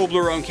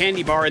Toblerone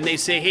candy bar and they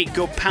say, hey,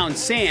 go pound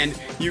sand,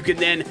 you can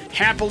then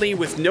happily,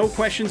 with no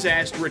questions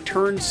asked,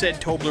 return said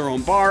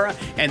Toblerone bar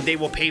and they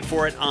will pay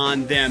for it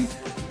on them.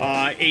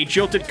 A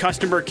jilted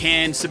customer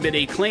can submit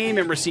a claim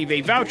and receive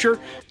a voucher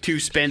to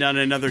spend on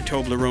another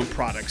Toblerone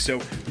product. So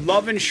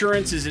love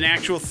insurance is an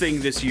actual thing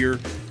this year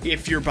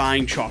if you're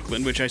buying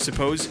chocolate, which I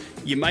suppose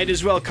you might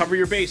as well cover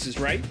your bases,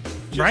 right?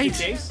 Just Right. in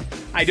case.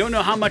 I don't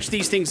know how much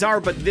these things are,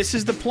 but this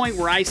is the point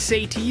where I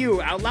say to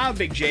you out loud,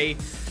 Big J,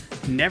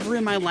 never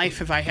in my life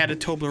have I had a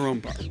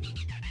Toblerone bar.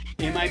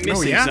 Am I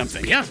missing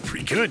something? Yeah,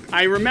 pretty good.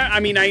 I remember. I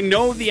mean, I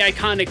know the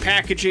iconic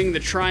packaging, the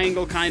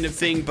triangle kind of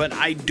thing, but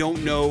I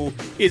don't know.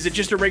 Is it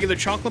just a regular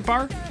chocolate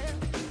bar,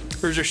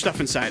 or is there stuff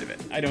inside of it?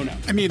 I don't know.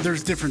 I mean,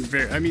 there's different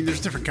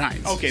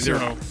kinds. Okay, there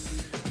are.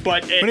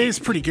 But it is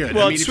pretty good.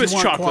 Well, I mean, it's if you Swiss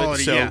want chocolate,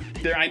 quality, so yeah.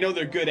 I know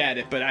they're good at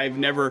it, but I've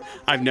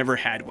never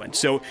had one.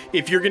 So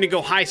if you're going to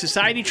go high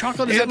society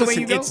chocolate, is that the way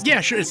you go?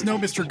 Yeah, sure. It's no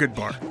Mr. Good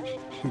bar.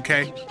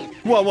 Okay.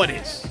 Well, what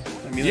is?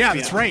 I mean, Yeah,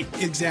 let's that's be honest.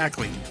 right.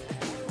 Exactly.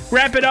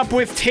 Wrap it up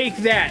with Take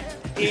That.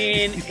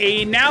 In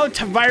a now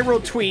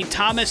viral tweet,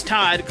 Thomas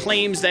Todd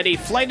claims that a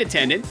flight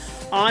attendant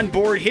on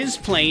board his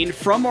plane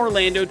from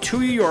Orlando to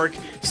New York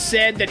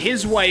said that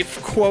his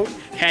wife, quote,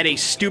 had a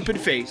stupid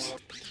face.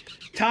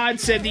 Todd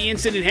said the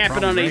incident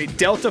happened Probably on a right.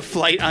 Delta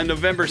flight on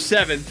November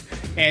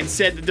 7th and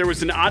said that there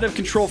was an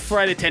out-of-control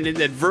flight attendant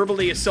that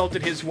verbally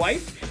assaulted his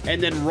wife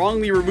and then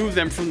wrongly removed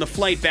them from the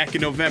flight back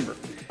in November.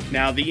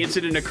 Now, the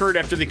incident occurred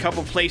after the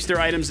couple placed their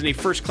items in a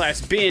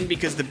first-class bin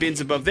because the bins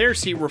above their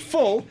seat were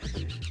full.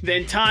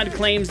 Then Todd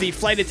claims the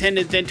flight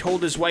attendant then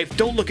told his wife,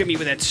 "Don't look at me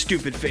with that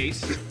stupid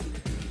face."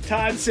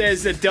 Todd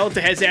says that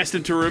Delta has asked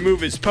him to remove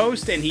his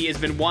post, and he has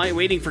been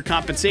waiting for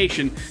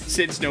compensation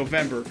since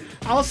November.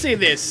 I'll say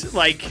this,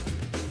 like,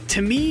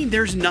 to me,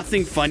 there's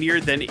nothing funnier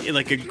than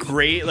like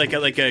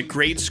a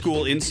grade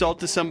school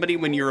insult to somebody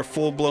when you're a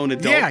full-blown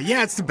adult.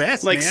 Yeah, it's the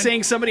best, Like man.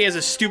 saying somebody has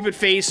a stupid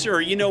face,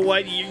 or you know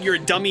what, you're a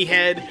dummy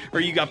head,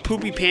 or you got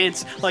poopy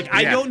pants. Like,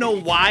 I don't know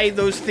why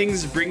those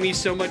things bring me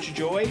so much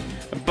joy,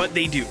 but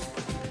they do.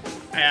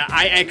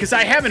 Because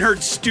I haven't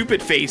heard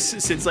stupid face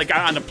since like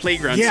on the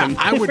playground. Yeah,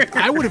 somewhere.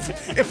 I would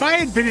have, if I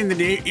had been in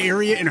the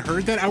area and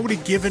heard that, I would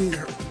have given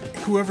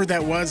whoever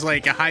that was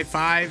like a high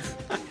five.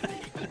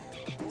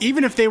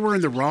 Even if they were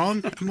in the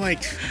wrong, I'm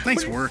like,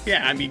 nice work.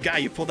 Yeah, I mean, guy,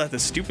 you pulled out the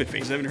stupid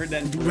face. I haven't heard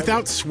that in forever.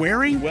 Without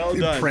swearing? Well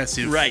done.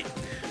 Impressive. Right.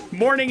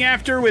 Morning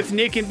After with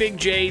Nick and Big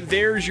J.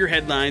 There's your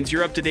headlines.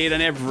 You're up to date on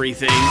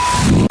everything.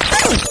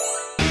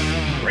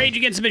 Rage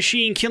Against the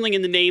Machine, Killing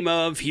in the Name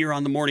of, here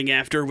on the Morning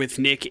After with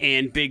Nick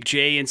and Big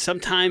J. And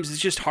sometimes it's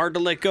just hard to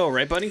let go,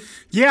 right, buddy?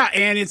 Yeah,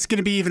 and it's going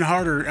to be even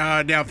harder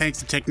now thanks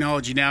to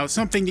technology. Now,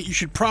 something that you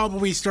should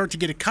probably start to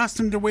get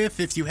accustomed to with,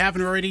 if you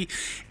haven't already,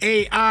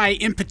 AI,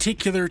 in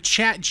particular,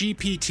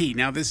 ChatGPT.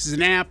 Now, this is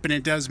an app, and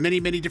it does many,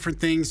 many different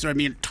things. I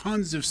mean,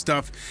 tons of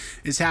stuff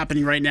is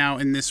happening right now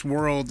in this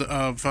world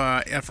of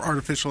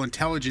artificial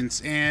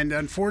intelligence. And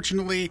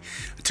unfortunately,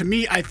 to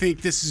me, I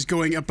think this is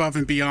going above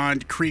and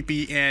beyond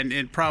creepy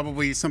and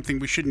probably something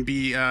we shouldn't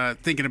be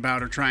thinking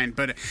about or trying.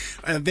 But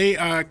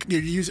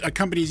a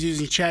company is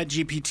using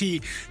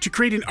ChatGPT to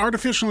create an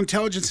artificial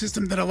intelligence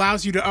system that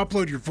allows you to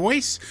upload your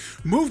voice,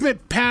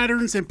 movement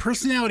patterns, and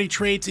personality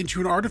traits into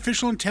an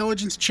artificial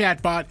intelligence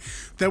chatbot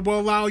that will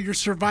allow your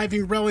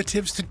surviving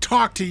relatives to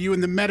talk to you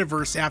in the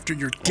metaverse after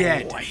you're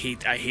dead. Oh, I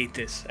hate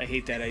this. I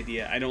hate that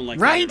idea. I don't like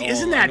right? that at all.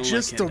 Isn't that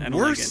just the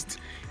worst?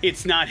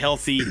 It's not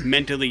healthy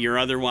mentally or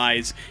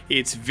otherwise.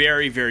 It's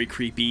very, very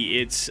creepy.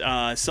 It's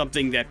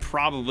something that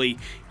probably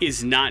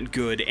is not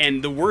good.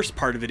 And the worst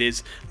part of it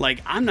is,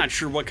 like, I'm not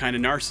sure what kind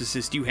of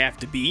narcissist you have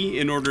to be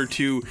in order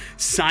to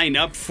sign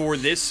up for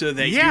this so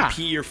that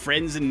your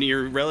friends and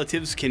your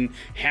relatives can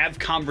have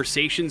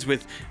conversations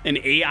with an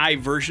AI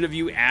version of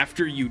you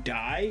after you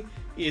die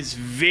is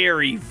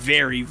very,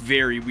 very,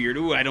 very weird.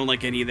 Ooh, I don't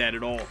like any of that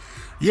at all.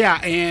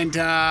 Yeah, and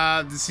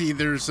let's see,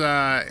 there's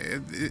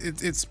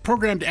it's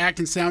programmed to act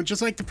and sound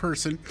just like the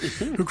person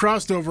who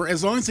crossed over.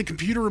 As long as the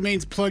computer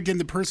remains plugged in,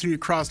 the person who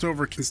crossed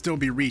over can still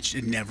be reached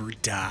and never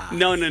die.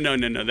 No,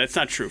 that's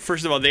not true.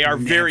 First of all, they are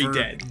very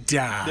dead.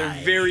 Die.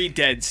 They're very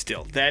dead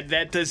still.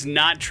 That does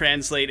not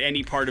translate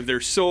any part of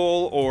their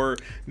soul or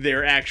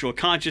their actual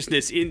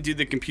consciousness into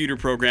the computer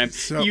program.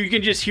 So, you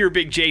can just hear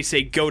Big J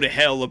say "go to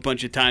hell" a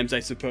bunch of times, I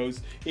suppose,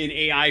 in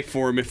AI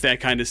form if that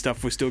kind of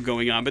stuff was still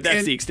going on. But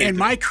that's the extent. And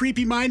my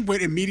creepy mind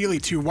went immediately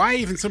to, why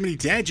even somebody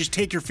dead? Just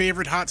take your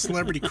favorite hot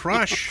celebrity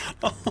crush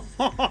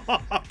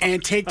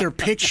and take their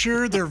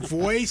picture, their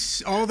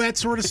voice, all that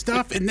sort of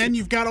stuff, and then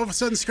you've got all of a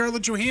sudden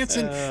Scarlett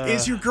Johansson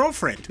is your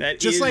girlfriend,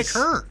 like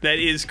her. That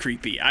is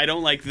creepy. I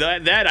don't like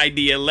that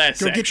idea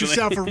less. Go get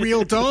yourself a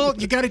real doll.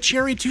 You got a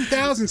Cherry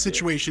 2000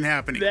 situation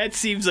happening. That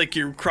seems like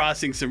you're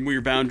crossing some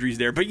weird boundaries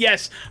there. But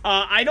yes,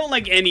 I don't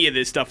like any of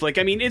this stuff. Like,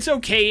 I mean, it's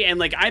okay, and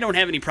like I don't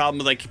have any problem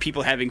with like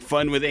people having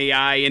fun with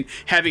AI and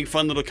having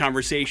fun little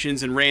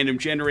conversations and random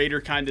generator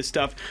kind of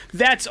stuff.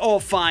 That's all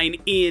fine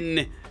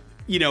in,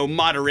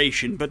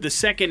 moderation. But the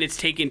second it's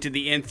taken to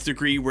the nth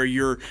degree where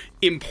you're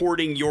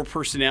importing your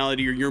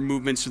personality or your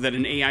movements so that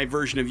an AI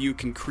version of you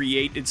can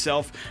create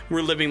itself,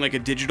 we're living like a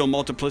digital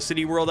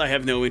multiplicity world. I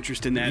have no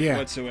interest in that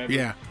whatsoever.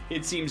 Yeah.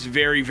 It seems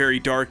very, very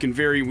dark and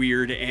very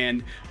weird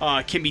and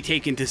can be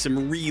taken to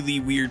some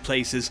really weird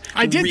places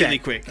really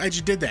quick. I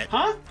just did that.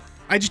 Huh?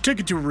 I just took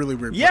it to a really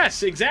weird place.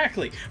 Yes,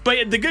 exactly.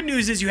 But the good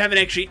news is you haven't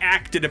actually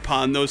acted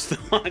upon those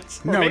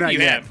thoughts. Or no, maybe not you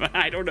yet. have.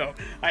 I don't know.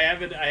 I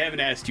haven't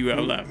asked you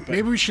out loud.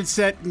 Maybe we should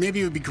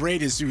maybe it would be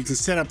great is we can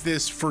set up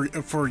this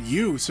for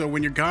you, so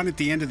when you're gone at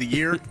the end of the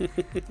year,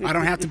 I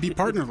don't have to be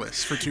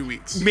partnerless for 2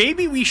 weeks.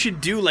 Maybe we should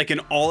do like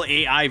an all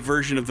AI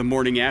version of the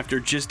Morning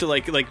After, just to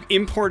like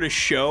import a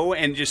show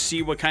and just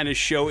see what kind of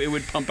show it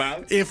would pump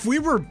out. If we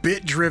were a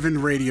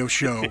bit-driven radio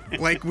show,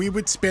 like we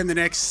would spend the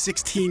next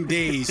 16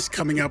 days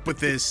coming up with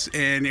this,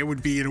 and it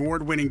would be an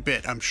award-winning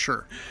bit, I'm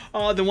sure.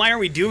 Oh, then why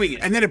aren't we doing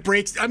it? And then it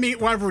breaks. I mean,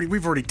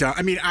 we've already done.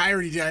 I mean, I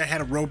already had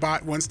a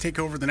robot once take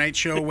over the night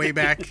show way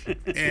back,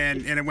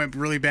 and it went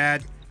really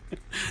bad.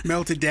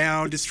 Melted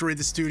down, destroyed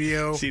the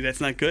studio. See,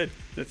 that's not good.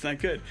 That's not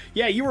good.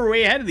 Yeah, you were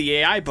way ahead of the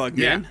AI bug,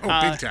 man.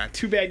 Yeah, big time.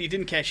 Too bad you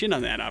didn't cash in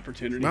on that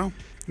opportunity. Well,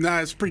 no,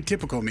 it's pretty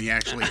typical of me,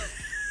 actually.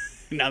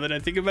 Now that I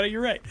think about it,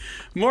 you're right.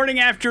 Morning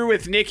After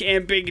with Nick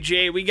and Big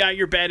J. We got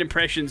your bad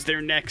impressions.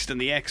 They're next on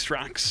the X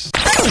Rocks.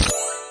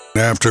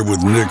 After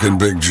with Nick and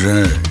Big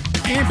J.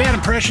 And Bad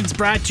Impressions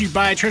brought to you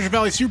by Treasure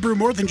Valley Subaru.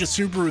 More than just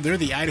Subaru, they're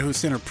the Idaho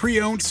Center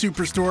pre-owned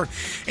superstore.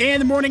 And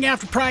the Morning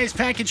After prize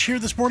package here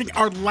this morning,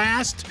 our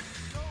last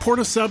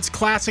Porta Subs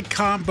Classic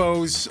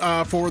combos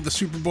for the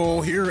Super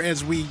Bowl here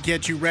as we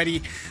get you ready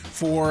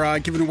for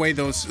giving away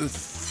those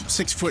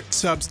 6-foot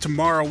subs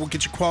tomorrow. We'll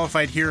get you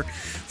qualified here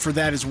for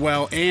that as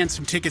well. And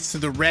some tickets to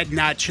the Red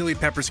Knot Chili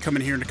Peppers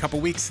coming here in a couple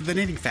weeks to the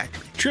Knitting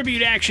Factory.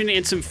 Tribute action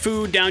and some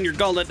food down your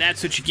gullet.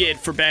 That's what you get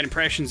for Bad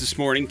Impressions this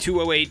morning.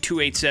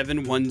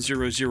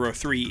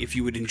 208-287-1003 if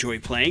you would enjoy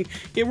playing.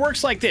 It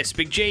works like this.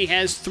 Big J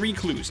has 3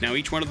 clues. Now,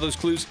 each one of those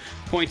clues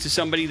points to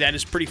somebody that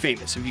is pretty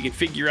famous. If you can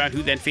figure out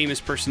who that famous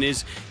person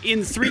is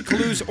in 3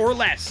 clues or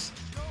less,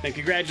 then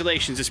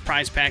congratulations, this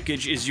prize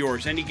package is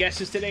yours. Any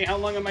guesses today how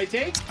long it might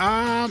take?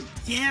 Yeah,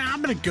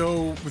 I'm going to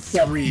go with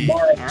 3. All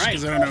right.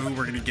 Because I don't know who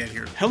we're going to get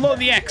here. Hello,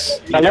 the X.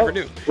 You Hello? never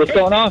do. What's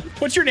going on?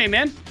 What's your name,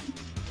 man?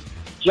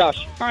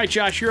 Josh. All right,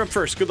 Josh, you're up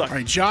first. Good luck. All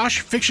right,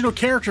 Josh, fictional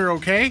character,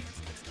 okay?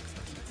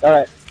 All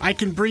right. I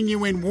can bring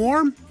you in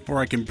warm, or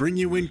I can bring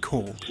you in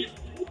cold.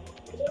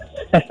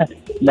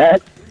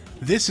 Next.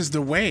 This is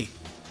the way.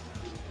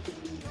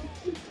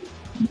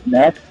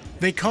 Next.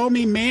 They call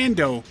me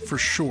Mando for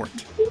short.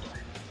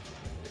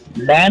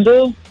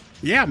 Mando?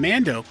 Yeah,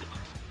 Mando.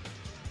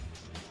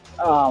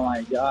 Oh,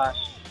 my gosh.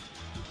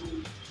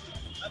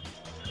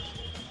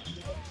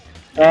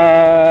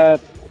 I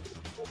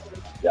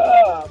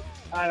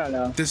don't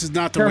know. This is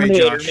not the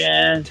Terminator, way, Josh.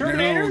 man.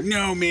 Terminator?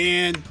 No,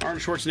 man.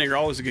 Arnold Schwarzenegger,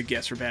 always a good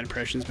guess for Bad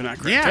Impressions, but not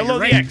correct. Yeah, Hello,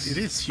 you're the right. X. It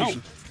is. Oh,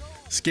 Usually.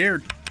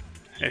 Scared.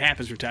 it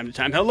happens from time to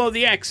time. Hello,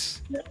 the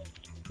X.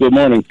 Good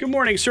morning. Good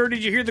morning, sir.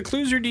 Did you hear the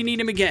clues or do you need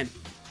them again?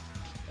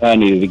 I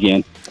need it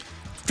again.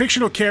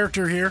 Fictional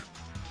character here.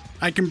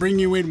 I can bring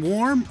you in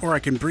warm, or I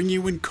can bring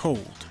you in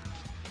cold.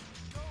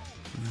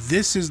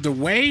 This is the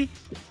way,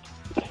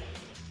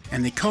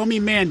 and they call me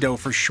Mando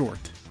for short.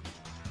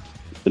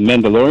 The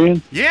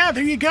Mandalorian? Yeah,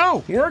 there you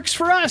go. Works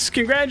for us.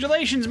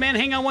 Congratulations, man.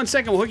 Hang on one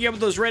second. We'll hook you up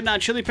with those Red Knot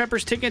Chili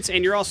Peppers tickets,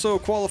 and you're also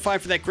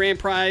qualified for that grand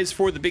prize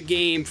for the big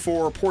game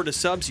for Porta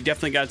Subs. You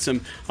definitely got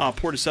some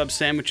Porta Subs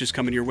sandwiches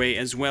coming your way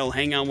as well.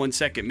 Hang on one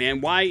second,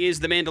 man. Why is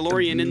the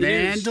Mandalorian in the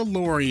news?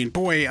 Mandalorian.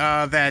 Boy,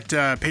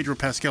 that Pedro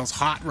Pascal's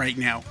hot right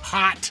now.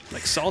 Hot.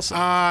 Like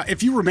salsa.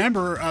 If you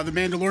remember, The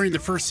Mandalorian, the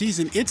first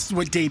season, it's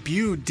what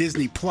debuted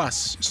Disney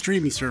Plus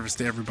streaming service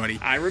to everybody.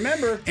 I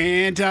remember.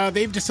 And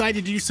they've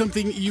decided to do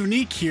something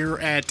unique here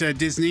at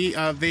Disney.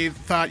 They've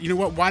thought, you know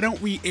what, why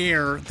don't we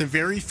air the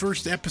very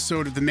first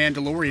episode of The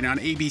Mandalorian on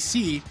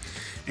ABC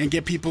and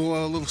get people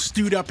a little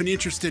stewed up and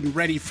interested and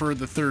ready for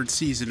the 3rd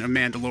season of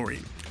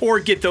Mandalorian. Or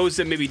get those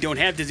that maybe don't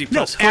have Disney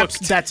Plus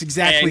hooked. That's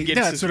exactly. and get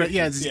That's what.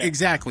 Yeah, subscriptions.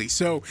 exactly.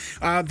 So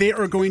they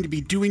are going to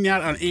be doing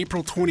that on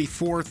April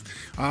 24th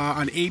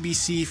on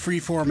ABC,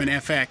 Freeform, and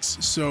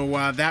FX.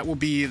 So that will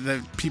be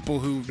the people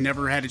who've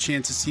never had a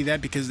chance to see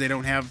that because they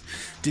don't have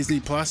Disney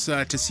Plus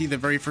to see the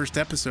very first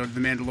episode of The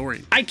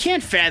Mandalorian. I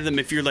can't fathom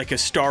if you're like a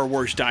Star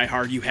Wars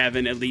diehard, you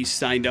haven't at least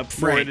signed up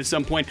for Right. it at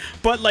some point.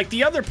 But like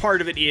the other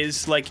part of it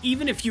is like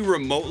even if you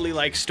remotely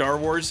like Star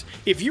Wars,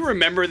 if you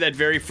remember that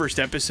very first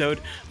episode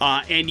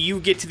and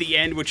you get to the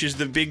end, which is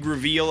the big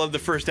reveal of the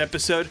first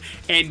episode,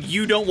 and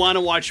you don't want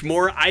to watch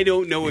more, I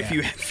don't know if Yeah.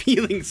 you have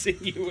feelings in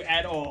you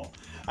at all.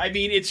 I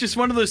mean, it's just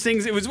one of those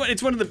things.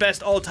 It's one of the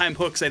best all-time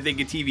hooks, I think,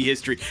 in TV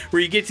history,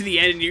 where you get to the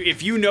end, and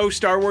if you know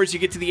Star Wars, you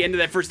get to the end of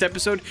that first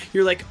episode,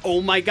 you're like,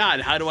 oh my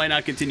god, how do I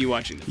not continue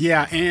watching this?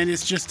 Yeah, and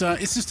it's just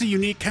a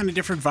unique kind of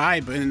different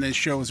vibe in this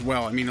show as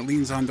well. I mean, it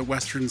leans on the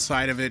Western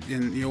side of it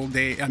in the old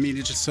day. I mean,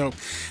 it's just so.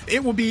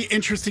 It will be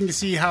interesting to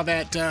see how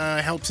that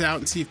helps out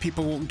and see if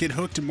people will get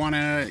hooked and want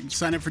to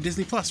sign up for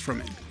Disney Plus from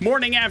it.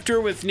 Morning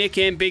After with Nick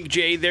and Big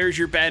J. There's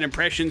your Bad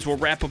Impressions. We'll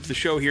wrap up the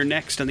show here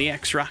next on the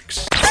X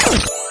Rocks.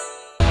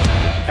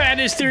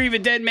 That is Theory of a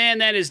Dead Man.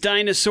 That is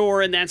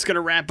Dinosaur. And that's going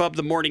to wrap up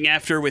the Morning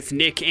After with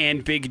Nick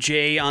and Big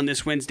J on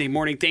this Wednesday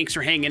morning. Thanks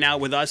for hanging out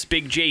with us.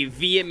 Big J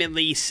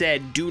vehemently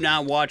said, do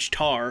not watch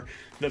Tar,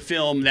 the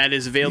film that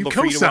is available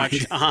for you to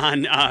watch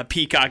on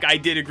Peacock. I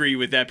did agree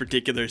with that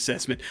particular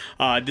assessment.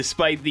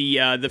 Despite the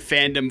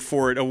fandom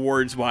for it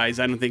awards-wise,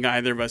 I don't think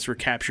either of us were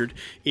captured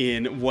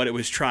in what it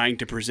was trying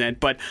to present.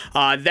 But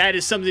that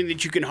is something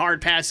that you can hard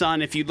pass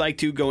on if you'd like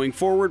to going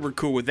forward. We're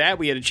cool with that.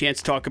 We had a chance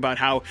to talk about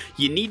how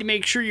you need to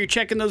make sure you're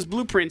checking those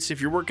blueprints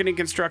if you're working in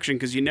construction,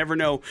 because you never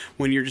know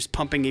when you're just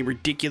pumping a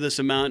ridiculous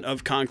amount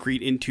of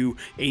concrete into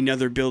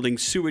another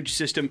building's sewage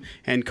system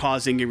and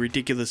causing a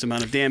ridiculous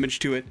amount of damage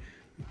to it.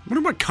 I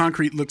wonder what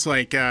concrete looks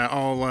like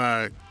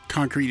all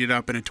concreted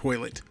up in a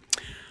toilet.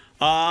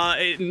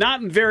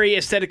 Not very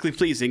aesthetically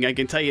pleasing, I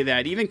can tell you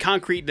that. Even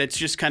concrete that's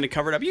just kind of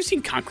covered up. You've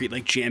seen concrete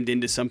like jammed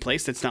into some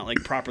place that's not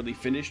like properly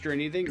finished or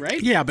anything,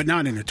 right? Yeah, but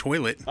not in a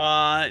toilet.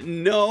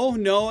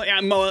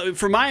 No.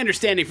 From my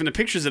understanding from the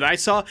pictures that I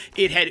saw,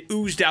 it had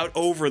oozed out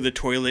over the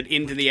toilet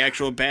into the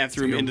actual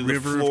bathroom, Like a into the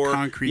river of floor.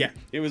 concrete. Yeah,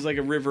 it was like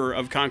a river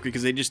of concrete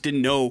because they just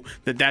didn't know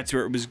that that's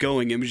where it was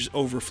going. It was just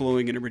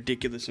overflowing in a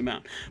ridiculous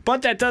amount.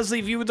 But that does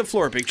leave you with the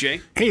floor, Big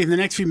J. Hey, in the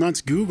next few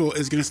months, Google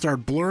is going to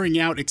start blurring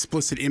out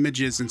explicit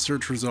images and search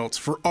results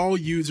for all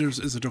users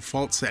as a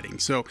default setting.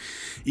 So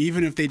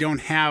even if they don't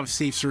have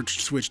Safe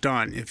Search switched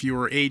on, if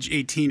you're age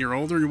 18 or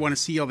older and you want to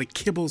see all the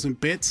kibbles and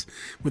bits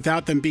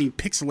without them being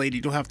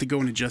pixelated, you'll have to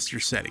go and adjust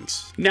your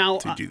settings Now,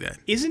 to do that.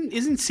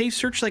 Isn't Safe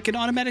Search like an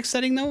automatic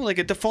setting, though? Like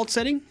a default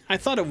setting? I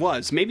thought it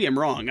was. Maybe I'm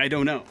wrong. I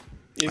don't know.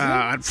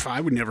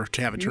 I would never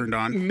have it turned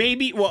on.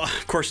 Maybe, well,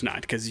 of course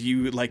not, because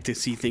you like to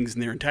see things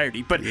in their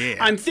entirety. But Yeah.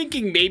 I'm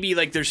thinking maybe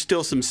like there's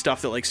still some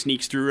stuff that like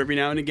sneaks through every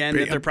now and again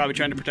that they're probably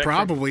trying to protect.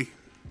 Probably.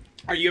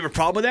 Are you have a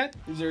problem with that?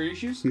 Is there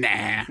issues?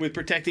 Nah. With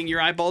protecting your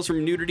eyeballs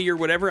from nudity or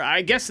whatever?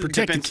 I guess it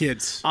Protect the depends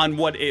kids. on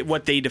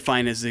what they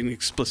define as an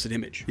explicit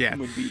image. Yeah.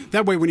 Would be.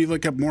 That way, when you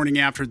look up Morning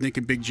After Nick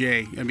and Big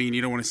J, I mean,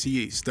 you don't want to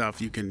see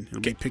stuff. It'll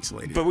be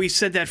pixelated. But we've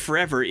said that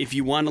forever. If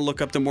you want to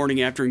look up The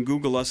Morning After and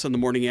Google us on The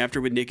Morning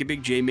After with Nick and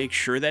Big J, make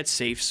sure that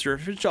safe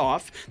surface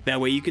off. That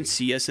way you can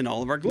see us in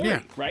all of our glory,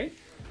 Yeah. right?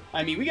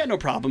 I mean, we got no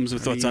problems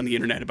with what's on the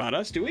internet about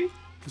us, do we? We're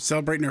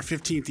celebrating our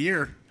 15th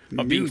year.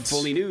 Of being Nudes.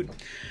 fully nude.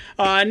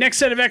 Next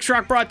set of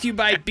X-Rock brought to you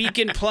by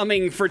Beacon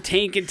Plumbing for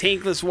tank and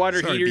tankless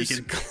water Sorry, heaters,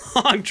 Beacon.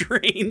 clogged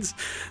drains,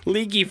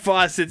 leaky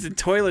faucets, and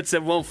toilets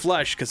that won't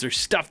flush because they're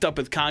stuffed up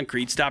with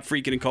concrete. Stop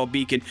freaking and call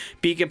Beacon.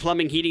 Beacon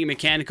Plumbing, Heating, and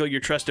Mechanical, your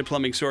trusted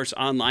plumbing source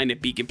online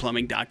at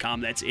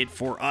beaconplumbing.com. That's it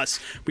for us.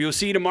 We will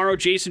see you tomorrow.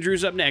 Jason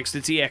Drew's up next.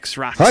 It's the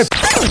X-Rocks.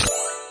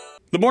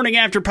 The Morning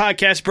After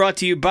podcast brought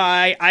to you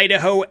by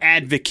Idaho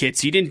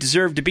Advocates. You didn't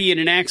deserve to be in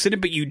an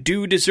accident, but you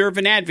do deserve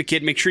an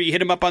advocate. Make sure you hit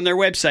them up on their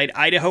website,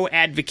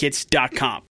 idahoadvocates.com.